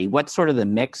 2030? What's sort of the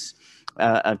mix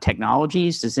of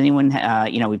technologies? Does anyone,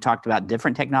 we've talked about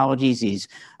different technologies, these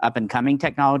up and coming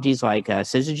technologies like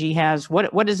Syzygy has.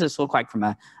 What does this look like from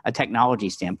a technology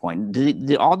standpoint?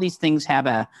 Do all these things have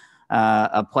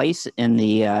a place in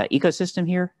the ecosystem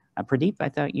here? Pradeep, I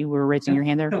thought you were raising your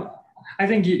hand there. No, I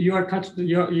think you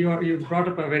brought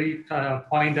up a very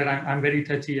point that I'm very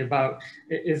touchy about,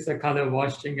 is the color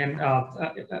washing. And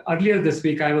earlier this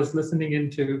week, I was listening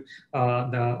into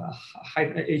the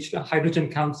Hydrogen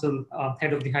Council,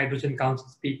 head of the Hydrogen Council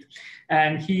speak.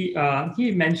 And he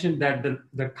mentioned that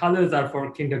the colors are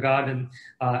for kindergarten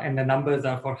and the numbers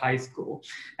are for high school.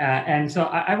 And so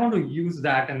I want to use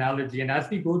that analogy. And as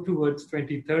we go towards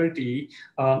 2030,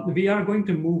 we are going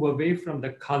to move away from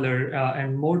the color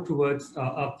and more towards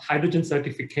hydrogen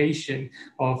certification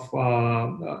of,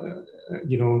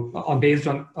 based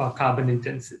on carbon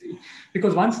intensity.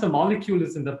 Because once the molecule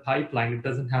is in the pipeline, it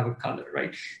doesn't have a color,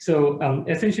 right? So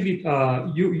essentially,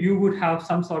 you would have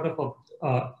some sort of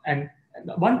and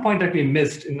one point that we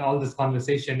missed in all this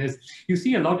conversation is you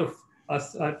see a lot of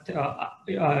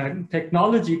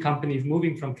technology companies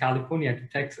moving from California to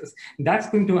Texas. That's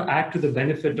going to add to the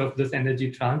benefit of this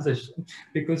energy transition,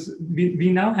 because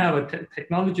we now have a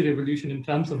technology revolution in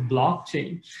terms of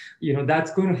blockchain.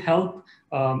 That's going to help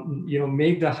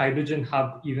make the hydrogen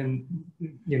hub even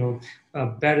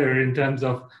better in terms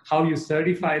of how you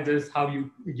certify this, how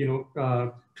you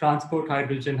transport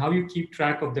hydrogen, how you keep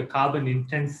track of the carbon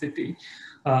intensity.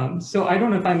 So I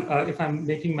don't know if I'm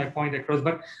making my point across,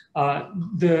 but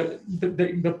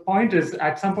the point is,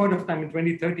 at some point of time in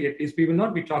 2030 at least, we will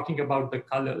not be talking about the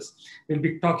colors. We'll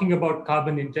be talking about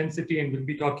carbon intensity, and we'll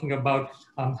be talking about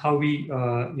how we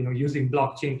using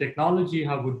blockchain technology,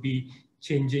 how would be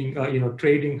changing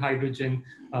trading hydrogen,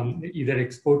 either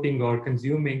exporting or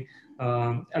consuming,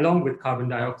 along with carbon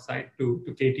dioxide. To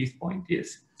Katie's point,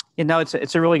 yes.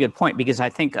 It's a really good point, because I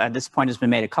think this point has been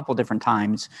made a couple different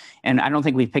times, and I don't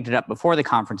think we've picked it up before the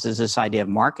conferences, this idea of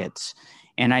markets.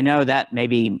 And I know that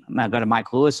maybe I'll go to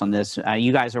Mike Lewis on this.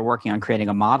 You guys are working on creating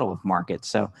a model of markets.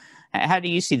 So how do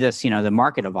you see this, the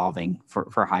market evolving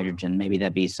for hydrogen? Maybe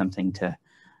that'd be something to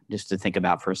think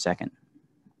about for a second.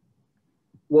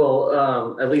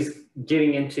 Well, at least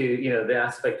getting into, the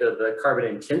aspect of the carbon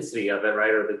intensity of it,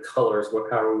 right? Or the colors,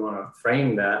 however we want to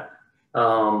frame that.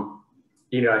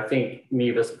 I think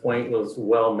Neva's point was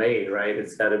well made, right?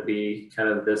 It's got to be kind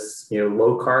of this,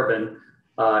 low carbon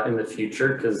in the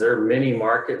future, because there are many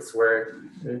markets where,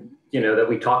 that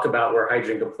we talk about where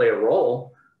hydrogen can play a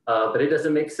role, but it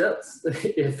doesn't make sense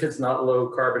if it's not low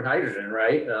carbon hydrogen,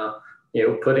 right?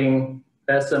 Putting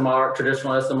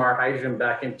traditional SMR hydrogen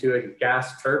back into a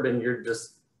gas turbine, you're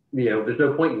just, there's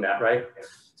no point in that, right?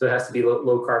 So it has to be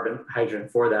low carbon hydrogen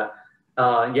for that.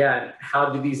 How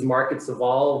do these markets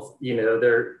evolve?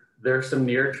 There's some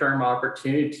near-term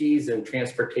opportunities in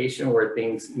transportation where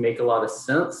things make a lot of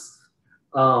sense.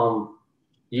 But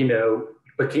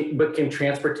can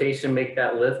transportation make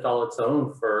that lift all its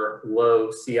own for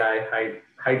low CI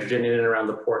hydrogen in and around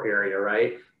the port area,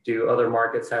 right? Do other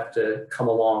markets have to come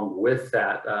along with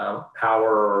that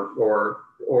power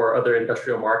or other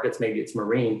industrial markets? Maybe it's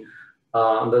marine.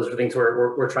 Those are things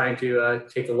we're trying to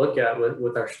take a look at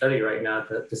with our study right now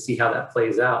to see how that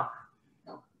plays out.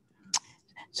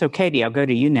 So Katie, I'll go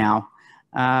to you now.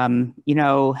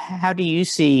 How do you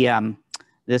see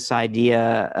this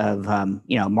idea of,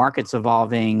 markets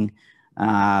evolving,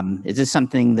 Is this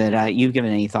something that you've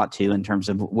given any thought to in terms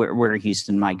of where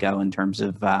Houston might go in terms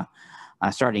of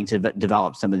starting to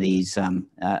develop some of these the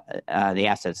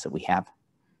assets that we have?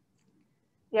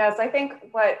 Yes, I think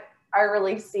what I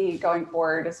really see going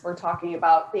forward is we're talking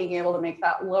about being able to make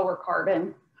that lower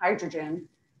carbon hydrogen.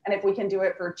 And if we can do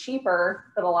it for cheaper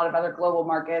than a lot of other global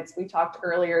markets, we talked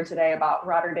earlier today about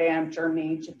Rotterdam,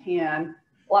 Germany, Japan.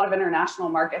 A lot of international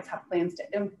markets have plans to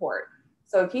import.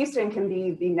 So if Houston can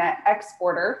be the net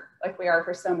exporter, like we are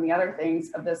for so many other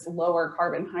things, of this lower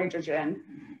carbon hydrogen,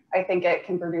 I think it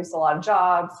can produce a lot of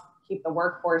jobs, keep the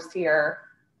workforce here,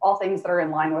 all things that are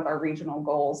in line with our regional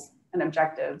goals and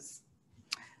objectives.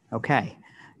 Okay.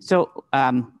 So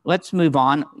let's move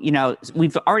on. You know,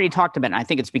 we've already talked about, and I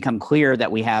think it's become clear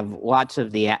that we have lots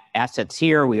of the assets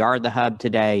here. We are the hub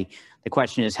today. The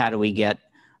question is, how do we get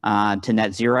to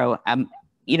net zero?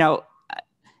 You know,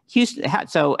 Houston.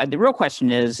 So the real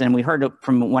question is, and we heard it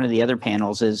from one of the other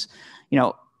panels, is, you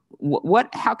know,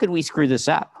 how could we screw this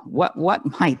up? What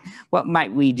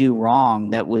might we do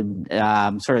wrong that would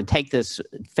sort of take this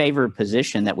favored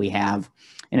position that we have?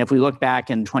 And if we look back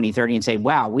in 2030 and say,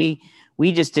 wow, we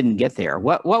just didn't get there,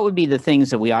 what would be the things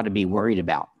that we ought to be worried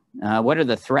about? What are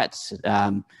the threats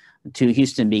to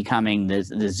Houston becoming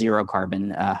the zero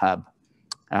carbon hub?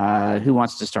 Who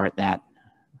wants to start that?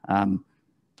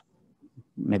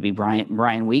 Maybe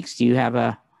Brian Weeks, do you have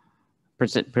a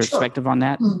perspective on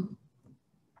that?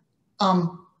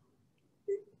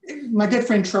 My good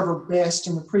friend Trevor Best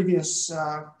in the previous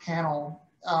panel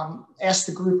asked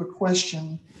the group a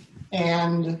question,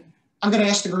 and I'm going to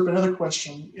ask the group another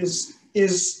question.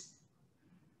 Is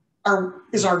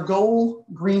our goal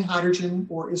green hydrogen,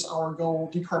 or is our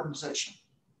goal decarbonization?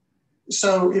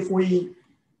 So if we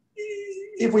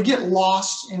get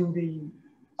lost in the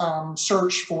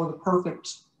search for the perfect,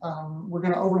 we're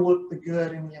going to overlook the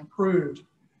good and the improved.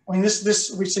 I mean,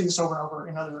 this we see this over and over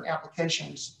in other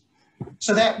applications.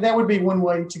 So that would be one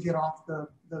way to get off the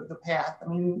path. I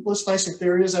mean, let's face it,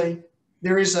 there is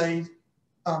a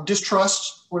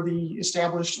distrust for the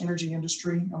established energy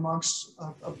industry amongst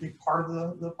a big part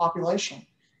of the population.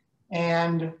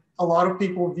 And a lot of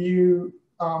people view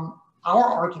our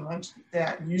argument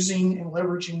that using and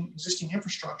leveraging existing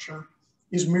infrastructure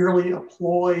is merely a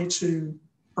ploy to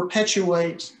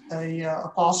perpetuate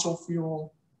a fossil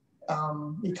fuel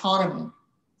economy.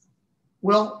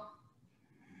 Well,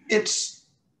 it's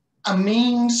a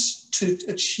means to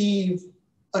achieve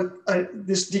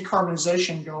this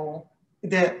decarbonization goal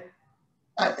that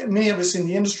many of us in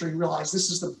the industry realize this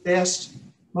is the best,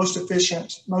 most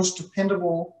efficient, most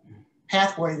dependable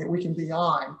pathway that we can be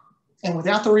on. And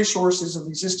without the resources of the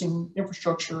existing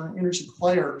infrastructure and energy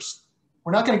players,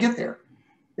 we're not going to get there,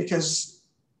 because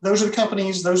those are the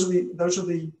companies, those are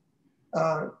the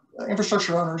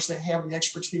infrastructure owners that have the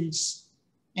expertise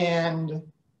and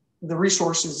the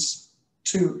resources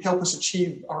to help us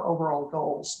achieve our overall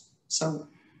goals. So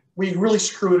we really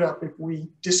screw it up if we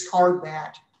discard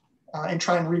that and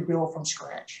try and rebuild from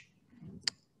scratch.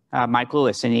 Mike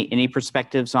Lewis, any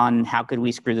perspectives on how could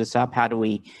we screw this up? How do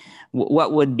we?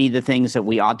 What would be the things that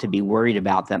we ought to be worried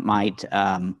about that might,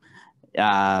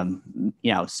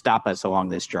 stop us along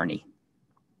this journey?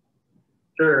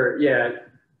 Sure. Yeah.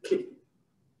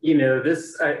 You know,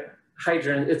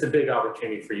 hydrogen, it's a big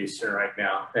opportunity for Houston right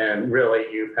now, and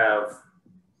really you have,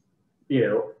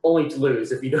 only to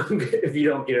lose if you don't get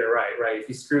it right. If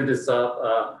you screw this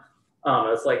up,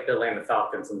 it's like the Atlanta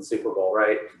Falcons in the Super Bowl,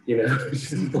 right?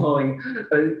 Just blowing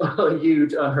a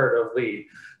huge unheard of lead.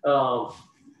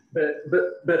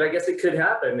 But I guess it could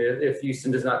happen if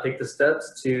Houston does not take the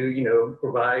steps to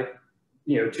provide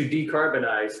to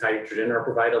decarbonize hydrogen, or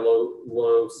provide a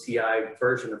low CI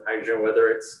version of hydrogen, whether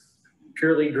it's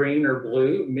purely green or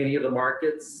blue. Many of the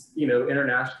markets,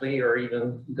 internationally or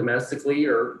even domestically,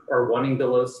 are wanting the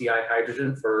low CI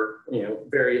hydrogen for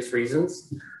various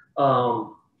reasons. And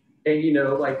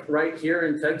like right here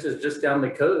in Texas, just down the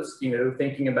coast,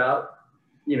 thinking about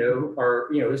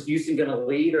is Houston going to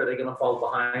lead, or are they going to fall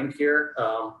behind here?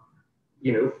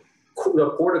 The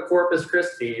Port of Corpus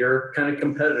Christi, your kind of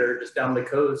competitor just down the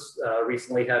coast,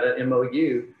 recently had an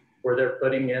MOU where they're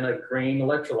putting in a green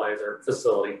electrolyzer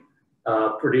facility,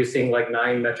 producing like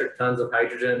 9 metric tons of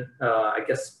hydrogen, I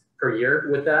guess, per year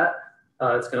with that.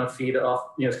 It's going to feed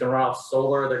off, it's going to run off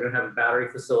solar. They're going to have a battery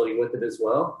facility with it as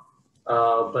well.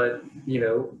 But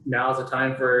now is the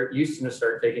time for Houston to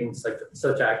start taking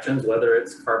such actions, whether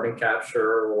it's carbon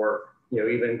capture or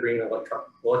even green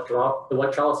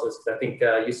electrolysis. I think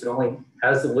Houston only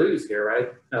has to lose here,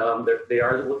 right? They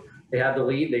have the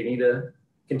lead. They need to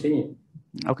continue.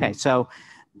 Okay, so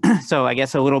So I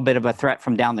guess a little bit of a threat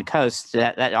from down the coast,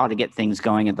 that ought to get things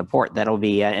going at the port. That'll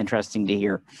be interesting to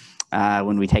hear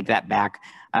when we take that back.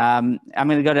 I'm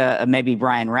going to go to maybe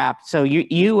Brian Rapp. So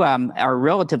you are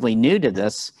relatively new to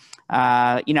this.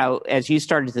 As you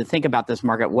started to think about this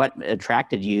market, what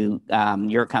attracted you,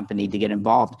 your company, to get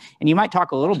involved? And you might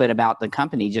talk a little bit about the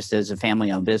company just as a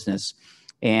family-owned business,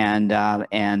 and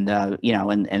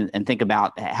think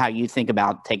about how you think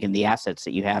about taking the assets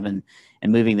that you have and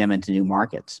moving them into new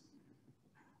markets.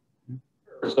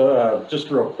 So just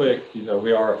real quick,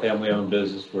 we are a family-owned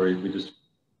business where we just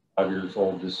 5 years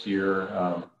old this year.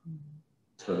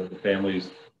 So the family's.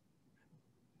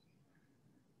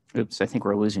 Oops, I think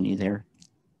we're losing you there.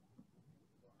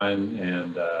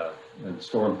 And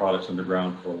storing products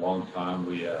underground for a long time.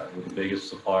 We're the biggest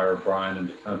supplier of brine in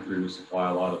the country. We supply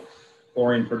a lot of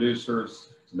chlorine producers.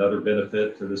 Another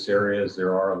benefit to this area is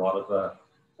there are a lot of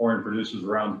chlorine producers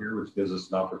around here, which gives us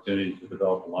an opportunity to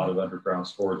develop a lot of underground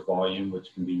storage volume,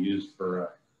 which can be used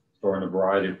for storing a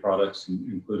variety of products,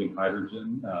 including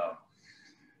hydrogen.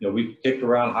 We've kicked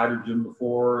around hydrogen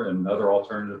before and other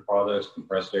alternative products,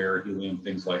 compressed air, helium,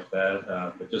 things like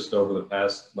that. But just over the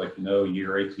past,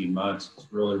 year, 18 months, it's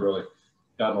really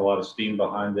gotten a lot of steam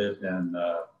behind it. And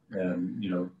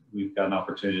we've got an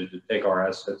opportunity to take our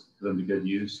assets, put them to good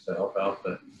use to help out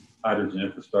the hydrogen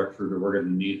infrastructure that we're going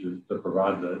to need to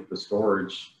provide the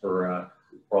storage for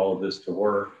all of this to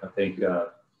work. I think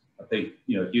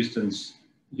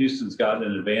Houston's gotten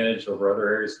an advantage over other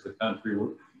areas of the country.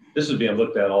 This is being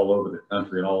looked at all over the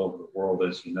country and all over the world,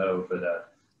 as you know,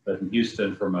 but in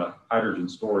Houston, from a hydrogen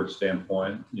storage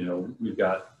standpoint, we've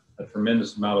got a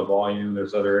tremendous amount of volume.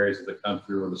 There's other areas of the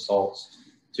country where the salt's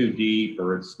too deep,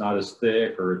 or it's not as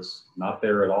thick, or it's not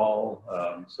there at all.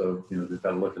 So they've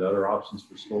got to look at other options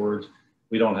for storage.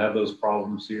 We don't have those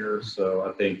problems here, so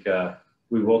I think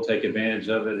we will take advantage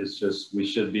of it. It's just we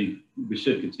should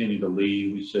continue to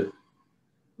lead.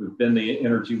 We've been the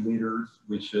energy leaders.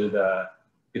 We should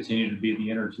continue to be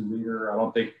the energy leader. I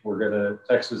don't think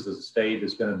Texas as a state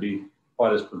is going to be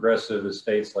quite as progressive as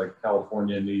states like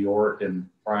California and New York and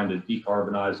trying to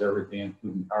decarbonize everything,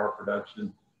 including power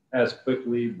production, as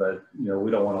quickly, but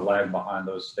we don't want to lag behind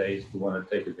those states. We want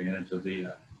to take advantage of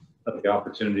the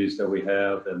opportunities that we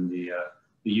have and the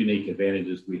unique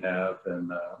advantages we have,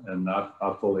 and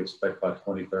I fully expect by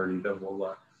 2030 that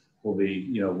we'll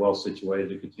be well situated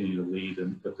to continue to lead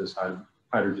and with this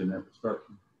hydrogen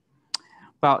infrastructure.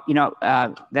 Well,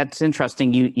 that's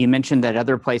interesting. You mentioned that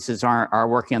other places are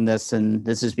working on this, and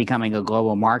this is becoming a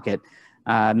global market.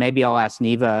 Maybe I'll ask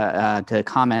Neva to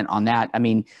comment on that. I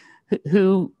mean,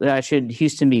 who should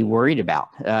Houston be worried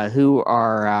about? Who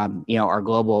are our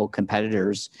global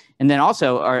competitors? And then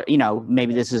also,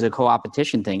 maybe this is a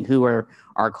co-opetition thing. Who are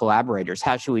our collaborators?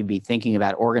 How should we be thinking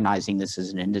about organizing this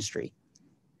as an industry?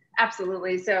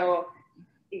 Absolutely. So,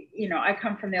 I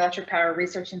come from the Electric Power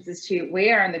Research Institute.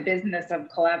 We are in the business of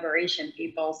collaboration,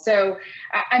 people. So,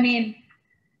 I mean,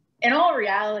 in all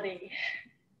reality,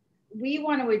 we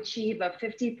want to achieve a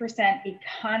 50%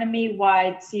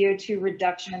 economy-wide CO2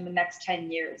 reduction in the next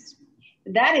 10 years.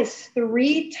 That is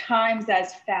 3 times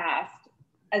as fast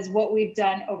as what we've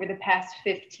done over the past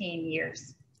 15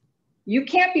 years. You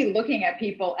can't be looking at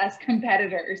people as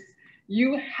competitors.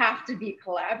 You have to be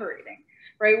collaborating,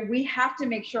 right? We have to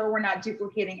make sure we're not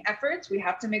duplicating efforts. We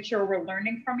have to make sure we're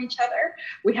learning from each other.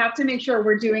 We have to make sure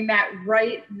we're doing that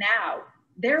right now.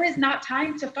 There is not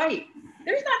time to fight.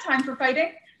 There's not time for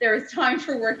fighting. There is time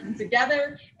for working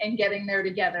together and getting there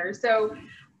together. So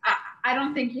I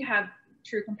don't think you have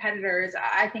true competitors.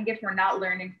 I think if we're not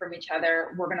learning from each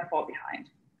other, we're going to fall behind.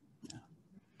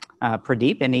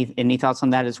 Pradeep, any thoughts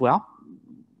on that as well?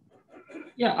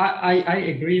 Yeah, I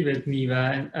agree with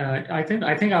Neva. I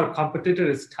think our competitor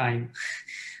is time.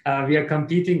 We are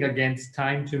competing against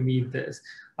time to meet this.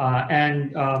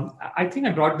 I think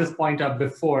I brought this point up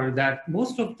before, that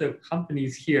most of the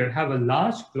companies here have a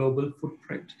large global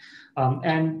footprint.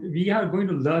 And we are going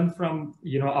to learn from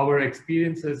our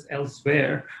experiences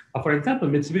elsewhere. For example,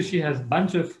 Mitsubishi has a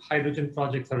bunch of hydrogen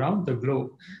projects around the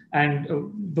globe, and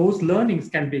those learnings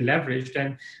can be leveraged.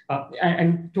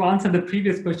 And to answer the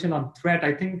previous question on threat,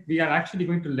 I think we are actually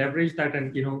going to leverage that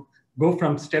and go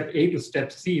from step A to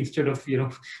step C instead of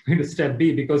going to step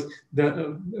B, because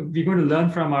we're going to learn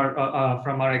from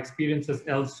our experiences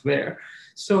elsewhere.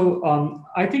 So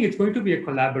I think it's going to be a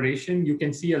collaboration. You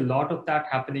can see a lot of that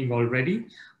happening already.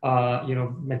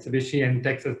 Mitsubishi and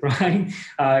Texas Brine.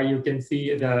 You can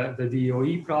see the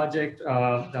DOE project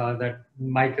that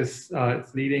Mike is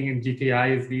leading and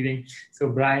GTI is leading. So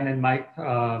Brine and Mike,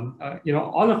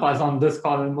 all of us on this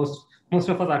call, almost most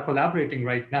of us are collaborating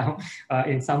right now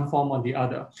in some form or the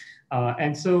other.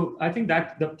 And so I think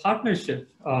that the partnership,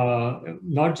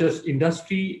 not just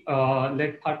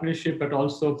industry-led partnership, but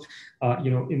also,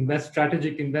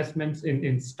 strategic investments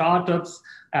in startups,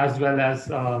 as well as,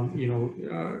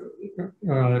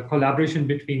 collaboration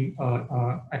between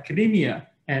academia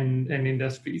and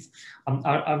industries.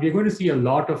 We're going to see a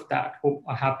lot of that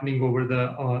happening over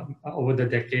the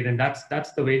decade, and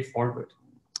that's the way forward.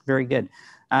 Very good.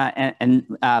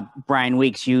 Brian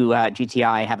Weeks, you at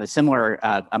GTI have a similar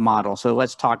model. So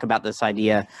let's talk about this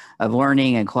idea of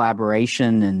learning and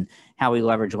collaboration and how we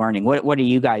leverage learning. What do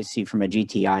you guys see from a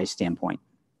GTI standpoint?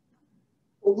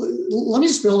 Well, let me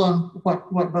just build on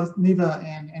what both Neva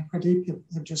and Pradeep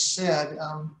have just said.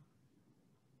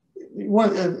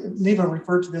 Neva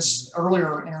referred to this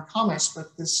earlier in her comments,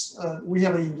 but we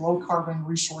have a low carbon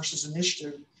resources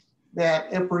initiative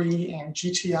that EPRI and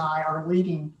GTI are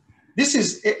leading. This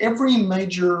is every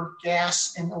major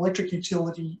gas and electric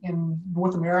utility in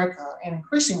North America and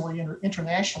increasingly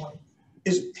internationally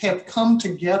have come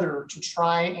together to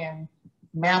try and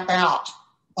map out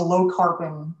a low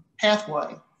carbon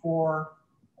pathway for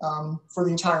the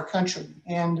entire country.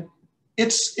 And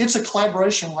it's a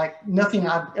collaboration like nothing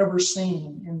I've ever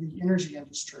seen in the energy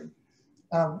industry.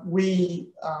 I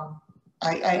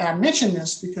mention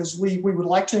this because we would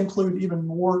like to include even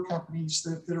more companies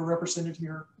that are represented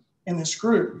here in this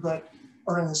group,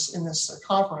 or in this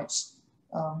conference.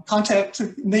 Contact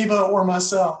Neva or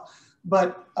myself.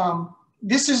 But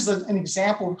this is an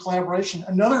example of collaboration.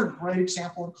 Another great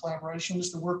example of collaboration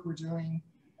is the work we're doing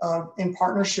in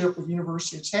partnership with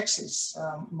University of Texas,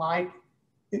 Mike,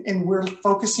 and we're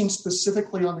focusing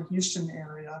specifically on the Houston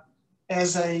area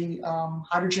as a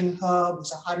hydrogen hub,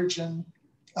 as a hydrogen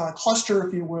cluster,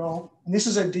 if you will. And this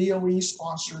is a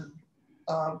DOE-sponsored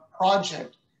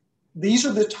project. These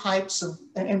are the types of,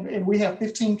 and we have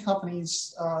 15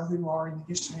 companies who are in the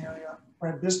Houston area or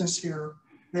have business here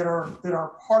that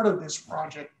are part of this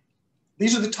project.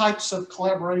 These are the types of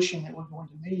collaboration that we're going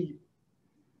to need.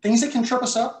 Things that can trip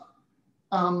us up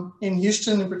in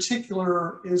Houston in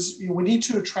particular is we need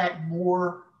to attract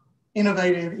more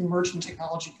innovative emerging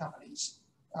technology companies.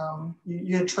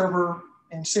 You had Trevor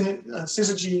and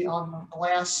Syzygy on the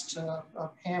last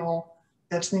panel.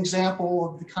 That's an example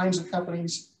of the kinds of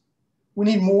companies. We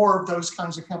need more of those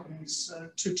kinds of companies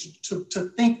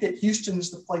to think that Houston is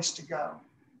the place to go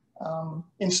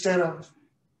instead of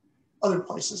other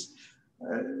places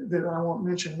that I won't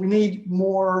mention. We need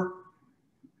more.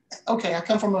 Okay, I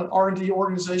come from an R&D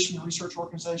organization, a research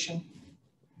organization.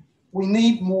 We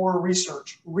need more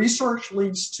research. Research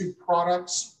leads to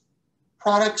products.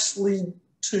 Products lead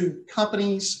to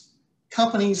companies.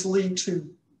 Companies lead to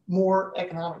more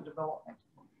economic development.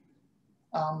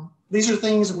 These are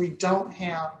things that we don't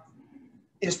have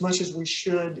as much as we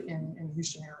should in the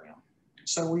Houston area.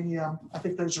 So I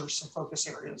think those are some focus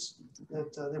areas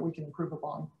that we can improve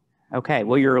upon. Okay,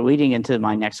 well, you're leading into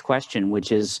my next question,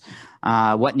 which is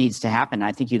what needs to happen.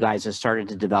 I think you guys have started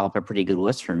to develop a pretty good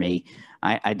list for me.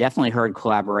 I definitely heard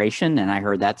collaboration, and I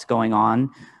heard that's going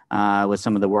on with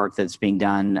some of the work that's being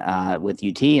done with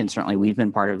UT, and certainly we've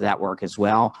been part of that work as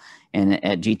well, and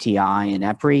at GTI and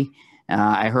EPRI.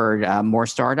 I heard more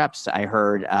startups. I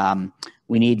heard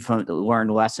we need to learn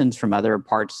lessons from other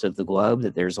parts of the globe,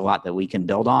 that there's a lot that we can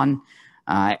build on.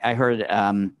 I heard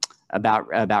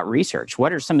about research.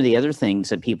 What are some of the other things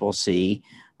that people see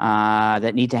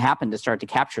that need to happen to start to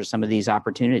capture some of these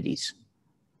opportunities?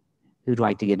 Who'd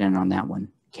like to get in on that one?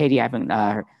 Katie,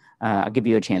 I'll give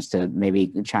you a chance to maybe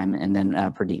chime in, and then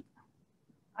Pradeep.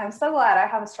 I'm so glad I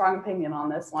have a strong opinion on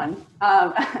this one.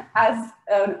 As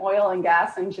an oil and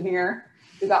gas engineer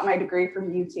who got my degree from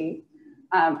UT,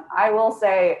 I will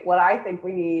say what I think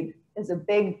we need is a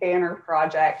big banner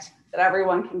project that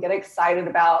everyone can get excited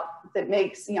about, that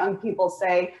makes young people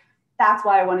say, that's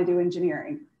why I want to do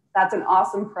engineering. That's an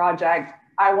awesome project.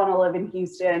 I want to live in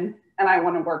Houston and I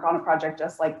want to work on a project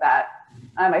just like that.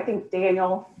 I think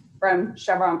Daniel from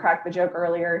Chevron cracked the joke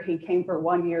earlier. He came for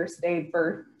 1 year, stayed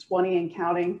for 20 and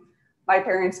counting. My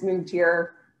parents moved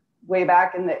here way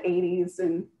back in the 80s,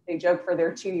 and they joke for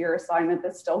their 2-year assignment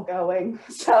that's still going.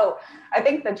 So I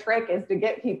think the trick is to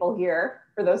get people here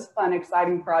for those fun,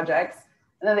 exciting projects,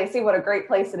 and then they see what a great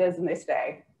place it is and they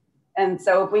stay. And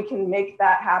so if we can make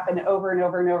that happen over and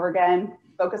over and over again,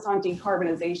 focus on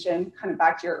decarbonization, kind of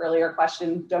back to your earlier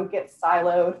question, don't get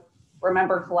siloed.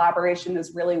 Remember, collaboration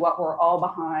is really what we're all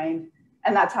behind,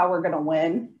 and that's how we're going to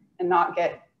win, and not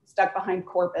get stuck behind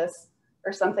corpus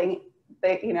or something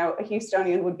that, a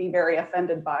Houstonian would be very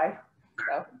offended by.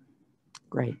 So.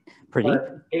 Great.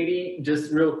 Pradeep? Katie,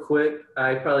 just real quick,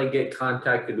 I probably get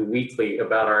contacted weekly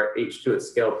about our H2 at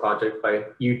Scale project by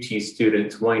UT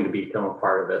students wanting to become a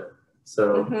part of it.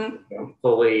 So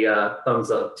fully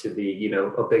thumbs up to the,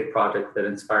 a big project that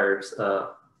inspires,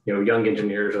 young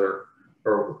engineers or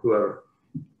whoever.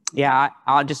 Yeah,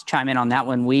 I'll just chime in on that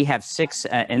one. We have 6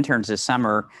 interns this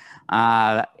summer,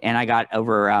 and I got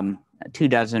over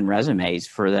 24 resumes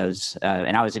for those,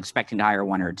 and I was expecting to hire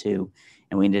 1 or 2,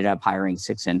 and we ended up hiring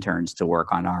 6 interns to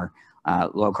work on our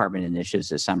low carbon initiatives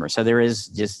this summer. So there is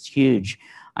just huge,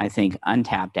 I think,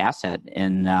 untapped asset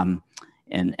and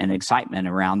excitement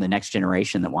around the next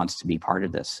generation that wants to be part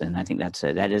of this. And I think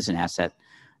that is an asset.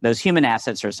 Those human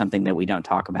assets are something that we don't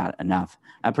talk about enough.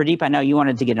 Pradeep, I know you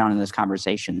wanted to get on in this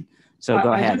conversation, so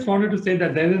go ahead. I just wanted to say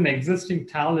that there's an existing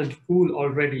talent pool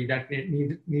already that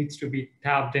needs to be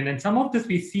tapped in. And some of this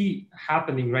we see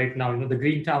happening right now, the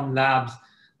Greentown Labs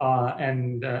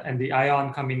and the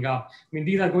ION coming up. I mean,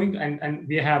 these are going to, and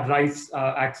we have RISE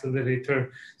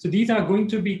Accelerator. So these are going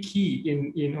to be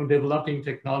key in developing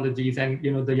technologies and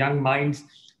the young minds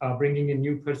bringing in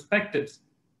new perspectives.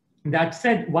 That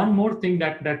said, one more thing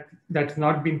that's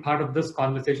not been part of this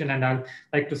conversation, and I'd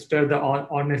like to stir the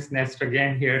honest nest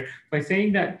again here by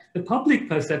saying that the public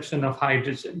perception of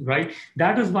hydrogen, right?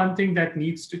 That is one thing that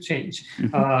needs to change.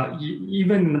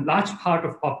 Even a large part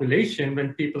of population,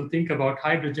 when people think about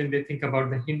hydrogen, they think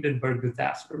about the Hindenburg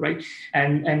disaster, right?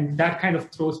 And that kind of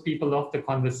throws people off the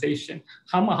conversation.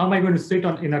 How am I going to sit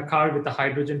in a car with a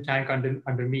hydrogen tank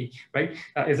under me, right?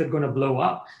 Is it going to blow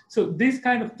up? So these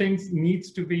kind of things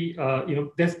needs to be,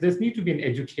 there's need to be an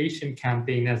education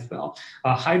campaign as well.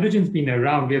 Hydrogen's been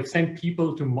around. We have sent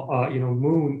people to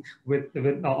moon with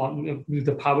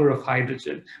the power of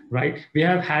hydrogen, right? We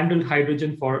have handled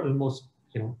hydrogen for almost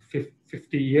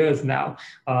 50 years now,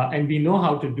 and we know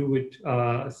how to do it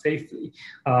safely.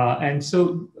 And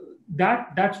so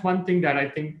that's one thing that I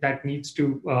think that needs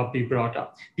to be brought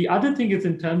up. The other thing is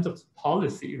in terms of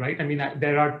policy, right? I mean,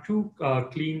 there are 2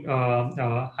 clean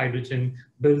hydrogen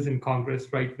bills in Congress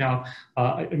right now,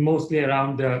 mostly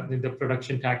around the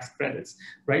production tax credits,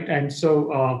 right? And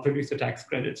so producer tax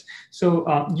credits. So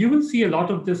you will see a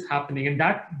lot of this happening, and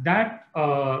that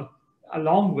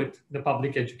along with the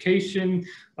public education,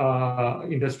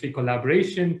 industry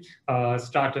collaboration,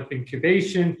 startup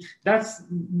incubation, that's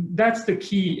the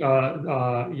key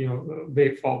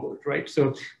way forward, right?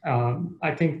 So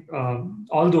I think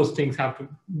all those things have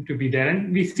to be there,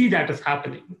 and we see that is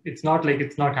happening. It's not like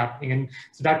it's not happening. And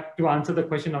so that, to answer the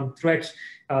question on threats,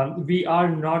 we are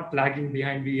not lagging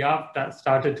behind. We have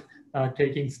started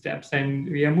taking steps, and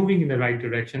we are moving in the right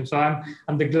direction. So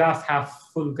I'm the glass half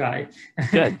full guy.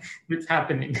 Good. It's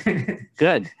happening.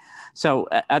 Good. So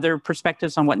other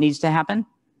perspectives on what needs to happen?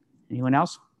 Anyone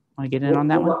else want to get in on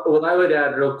that one? Well, I would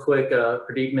add real quick,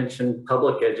 Pradeep mentioned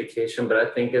public education, but I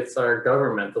think it's our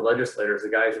government, the legislators, the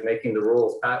guys making the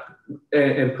rules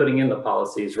and putting in the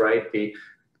policies, right? The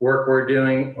work we're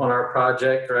doing on our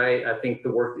project, right? I think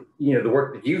the work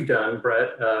that you've done,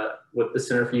 Brett, with the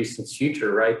Center for Houston's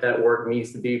Future, right? That work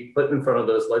needs to be put in front of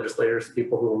those legislators,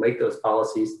 people who will make those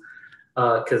policies.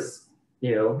 Because,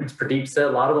 as Pradeep said, a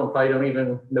lot of them probably don't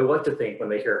even know what to think when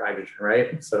they hear hydrogen,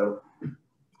 right? So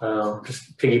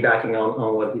just piggybacking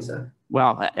on what he said.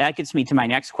 Well, that gets me to my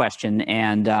next question.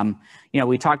 And,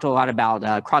 we talked a lot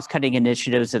about cross-cutting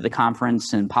initiatives at the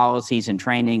conference, and policies and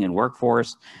training and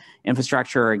workforce.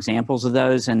 Infrastructure are examples of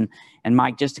those. And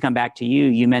Mike, just to come back to you,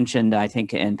 you mentioned, I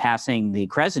think, in passing the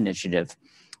CREZ initiative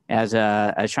as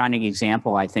a shining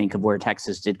example, I think, of where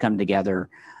Texas did come together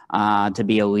to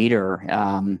be a leader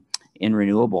in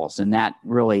renewables. And that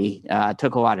really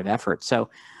took a lot of effort. So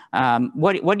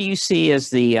what do you see as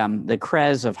the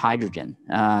CREZ of hydrogen?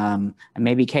 And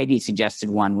maybe Katie suggested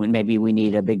one when maybe we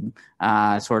need a big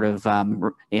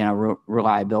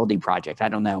reliability project. I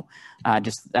don't know.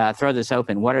 Just throw this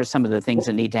open. What are some of the things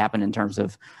that need to happen in terms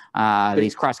of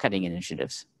these cross-cutting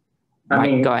initiatives?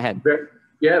 Mike, go ahead.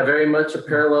 Very much a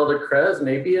parallel to CREZ.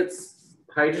 Maybe it's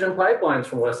hydrogen pipelines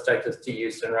from West Texas to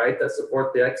Houston, right? That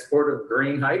support the export of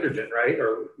green hydrogen, right?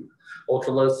 Or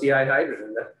ultra low CI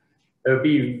hydrogen. It would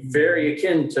be very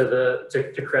akin to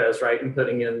CREZ, right? And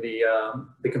putting in the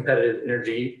competitive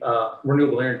energy,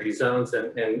 renewable energy zones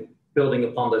and building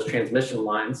upon those transmission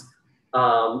lines.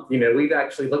 We've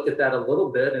actually looked at that a little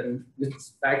bit, and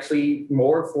it's actually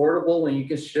more affordable when you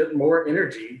can ship more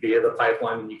energy via the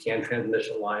pipeline than you can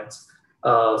transmission lines.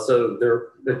 So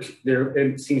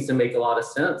it seems to make a lot of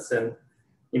sense. And,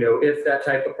 if that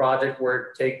type of project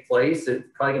were to take place, it's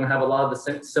probably going to have a lot of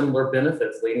the similar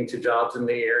benefits leading to jobs in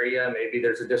the area. Maybe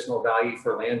there's additional value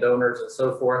for landowners and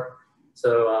so forth.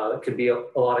 So it could be a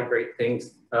lot of great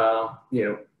things, you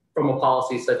know, from a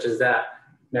policy such as that.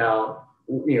 Now,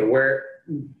 you know, where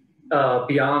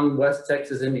beyond West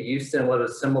Texas into Houston, what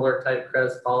a similar type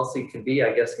CREZ policy could be,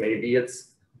 I guess maybe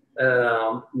it's, you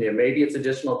know, maybe it's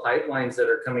additional pipelines that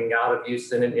are coming out of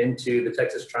Houston and into the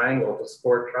Texas Triangle to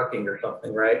support trucking or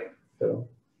something, right? So.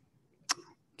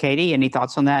 Katie, any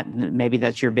thoughts on that? Maybe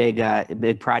that's your big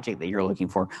project that you're looking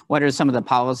for. What are some of the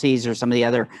policies or some of the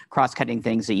other cross-cutting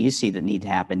things that you see that need to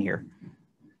happen here?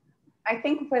 I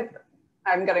think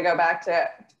I'm going to go back to,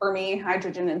 for me,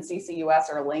 hydrogen and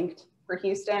CCUS are linked for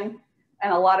Houston.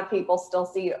 And a lot of people still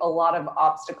see a lot of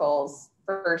obstacles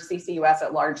for CCUS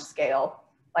at large scale.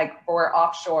 Like for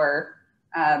offshore,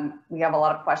 we have a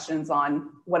lot of questions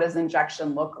on what does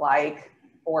injection look like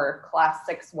for class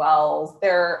 6 wells.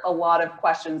 There are a lot of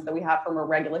questions that we have from a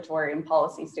regulatory and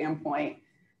policy standpoint.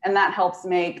 And that helps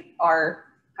make our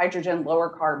hydrogen lower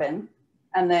carbon.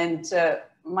 And then to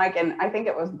Mike, and I think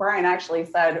it was Brine actually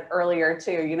said earlier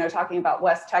too, you know, talking about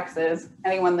West Texas,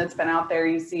 anyone that's been out there,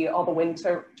 you see all the wind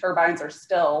turbines are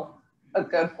still a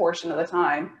good portion of the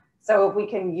time. So if we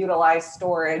can utilize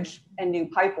storage and new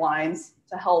pipelines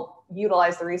to help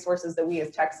utilize the resources that we as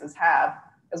Texas have,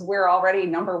 because we're already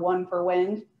 #1 for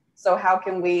wind. So how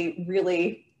can we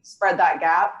really spread that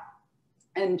gap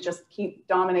and just keep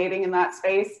dominating in that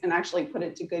space and actually put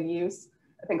it to good use?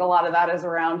 I think a lot of that is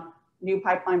around new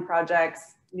pipeline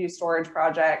projects, new storage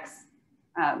projects,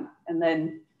 and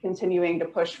then continuing to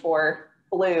push for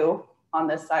blue on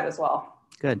this side as well.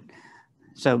 Good.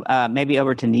 So maybe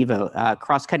over to Neva.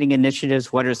 Cross-cutting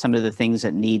initiatives, what are some of the things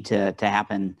that need to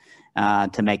happen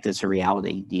to make this a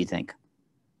reality, do you think?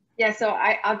 Yeah, so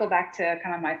I'll go back to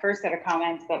kind of my first set of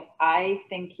comments, but I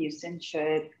think Houston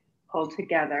should pull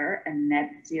together a net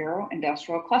zero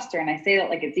industrial cluster. And I say that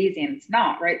like it's easy, and it's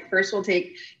not, right? First we'll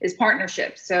take is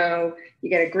partnerships. So you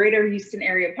get a greater Houston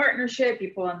area partnership,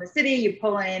 you pull in the city, you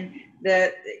pull in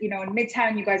the, you know, in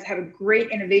Midtown, you guys have a great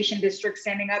innovation district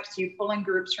standing up. So you pull in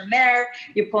groups from there,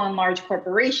 you pull in large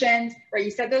corporations, right?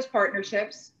 You set those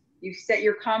partnerships, you set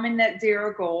your common net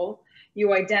zero goal,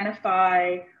 you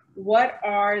identify what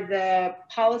are the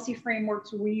policy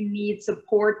frameworks we need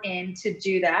support in to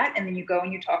do that? And then you go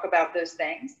and you talk about those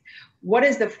things. What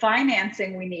is the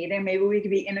financing we need? And maybe we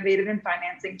could be innovative in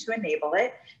financing to enable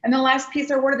it. And the last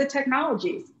piece are what are the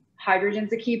technologies?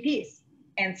 Hydrogen's a key piece,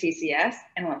 and CCS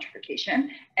and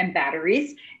electrification and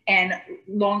batteries and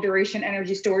long duration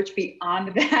energy storage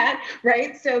beyond that,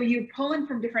 right? So you pull in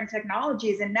from different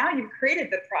technologies, and now you've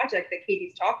created the project that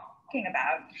Katie's talking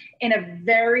about in a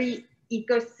very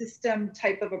ecosystem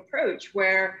type of approach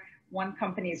where one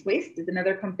company's waste is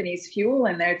another company's fuel,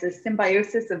 and there's a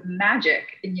symbiosis of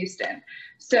magic in Houston.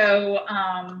 So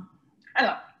I don't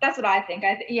know, that's what I think.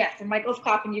 Yes, and Michael's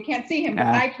clapping. You can't see him, but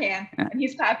I can, and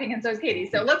he's clapping, and so is Katie.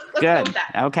 So let's go with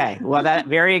that. Okay, well, that's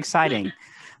very exciting.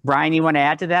 Brine, you want to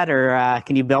add to that, or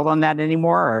can you build on that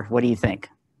anymore, or what do you think?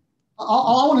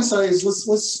 All I want to say is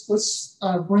let's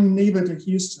bring Neva to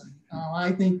Houston.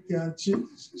 I think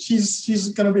she's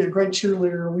going to be a great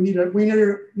cheerleader. We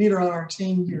need her on our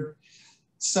team here.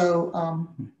 So,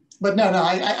 but no,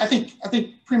 I think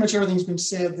pretty much everything's been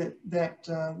said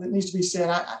that needs to be said.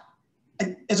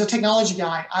 I, as a technology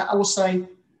guy, I will say,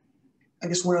 I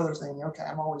guess one other thing. Okay,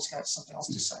 I've always got something else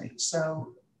to say.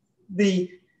 So,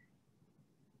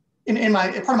 in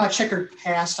my part of my checkered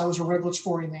past, I was a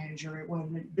regulatory manager at one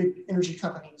of the big energy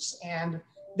companies, and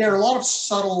there are a lot of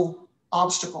subtle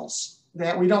obstacles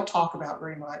that we don't talk about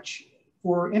very much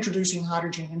for introducing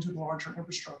hydrogen into the larger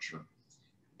infrastructure.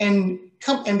 And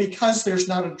because there's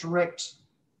not a direct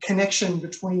connection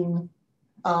between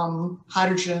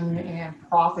hydrogen and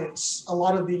profits, a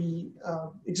lot of the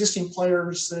existing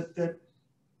players that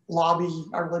lobby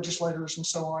our legislators and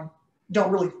so on don't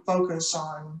really focus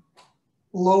on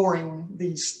lowering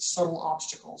these subtle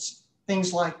obstacles.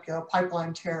 Things like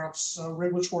pipeline tariffs,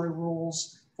 regulatory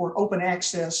rules, or open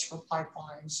access for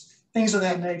pipelines, things of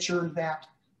that nature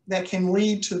that can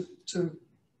lead to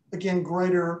again,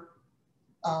 greater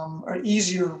or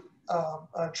easier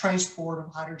transport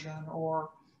of hydrogen or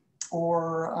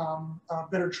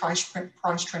better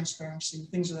price transparency,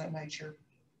 things of that nature.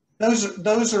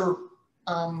 Those are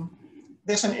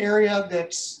that's an area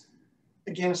that's,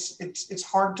 again, it's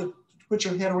hard to put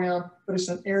your head around, but it's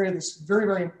an area that's very,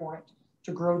 very important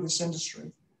to grow this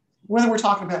industry. Whether we're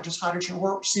talking about just hydrogen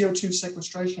or CO2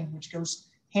 sequestration, which goes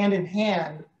hand in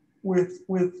hand with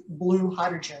blue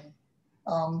hydrogen,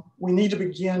 we need to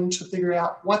begin to figure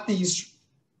out what these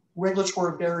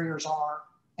regulatory barriers are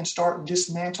and start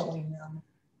dismantling them.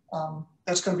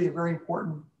 That's going to be a very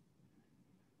important,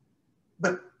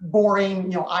 but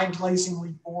boring,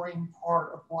 eye-glazingly boring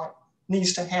part of what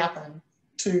needs to happen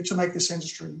to make this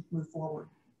industry move forward.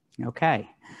 Okay.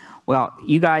 Well,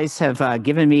 you guys have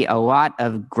given me a lot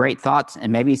of great thoughts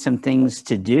and maybe some things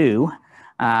to do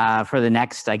for the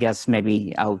next, I guess,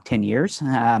 maybe 10 years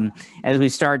as we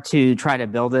start to try to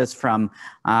build this from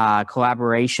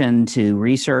collaboration to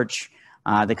research,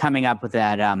 to coming up with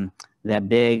that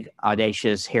big,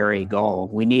 audacious, hairy goal.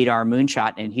 We need our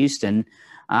moonshot in Houston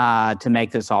to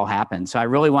make this all happen. So I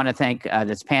really want to thank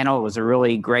this panel. It was a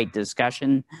really great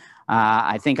discussion.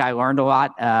 I think I learned a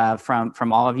lot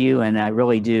from all of you, and I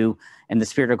really do, in the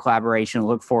spirit of collaboration,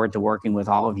 look forward to working with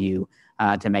all of you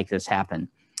to make this happen.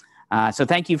 So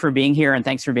thank you for being here, and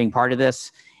thanks for being part of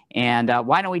this. And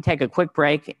why don't we take a quick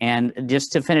break, and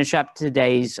just to finish up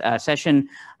today's session,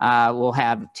 we'll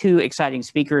have two exciting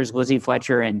speakers, Lizzie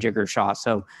Fletcher and Jigar Shah.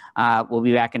 So we'll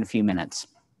be back in a few minutes.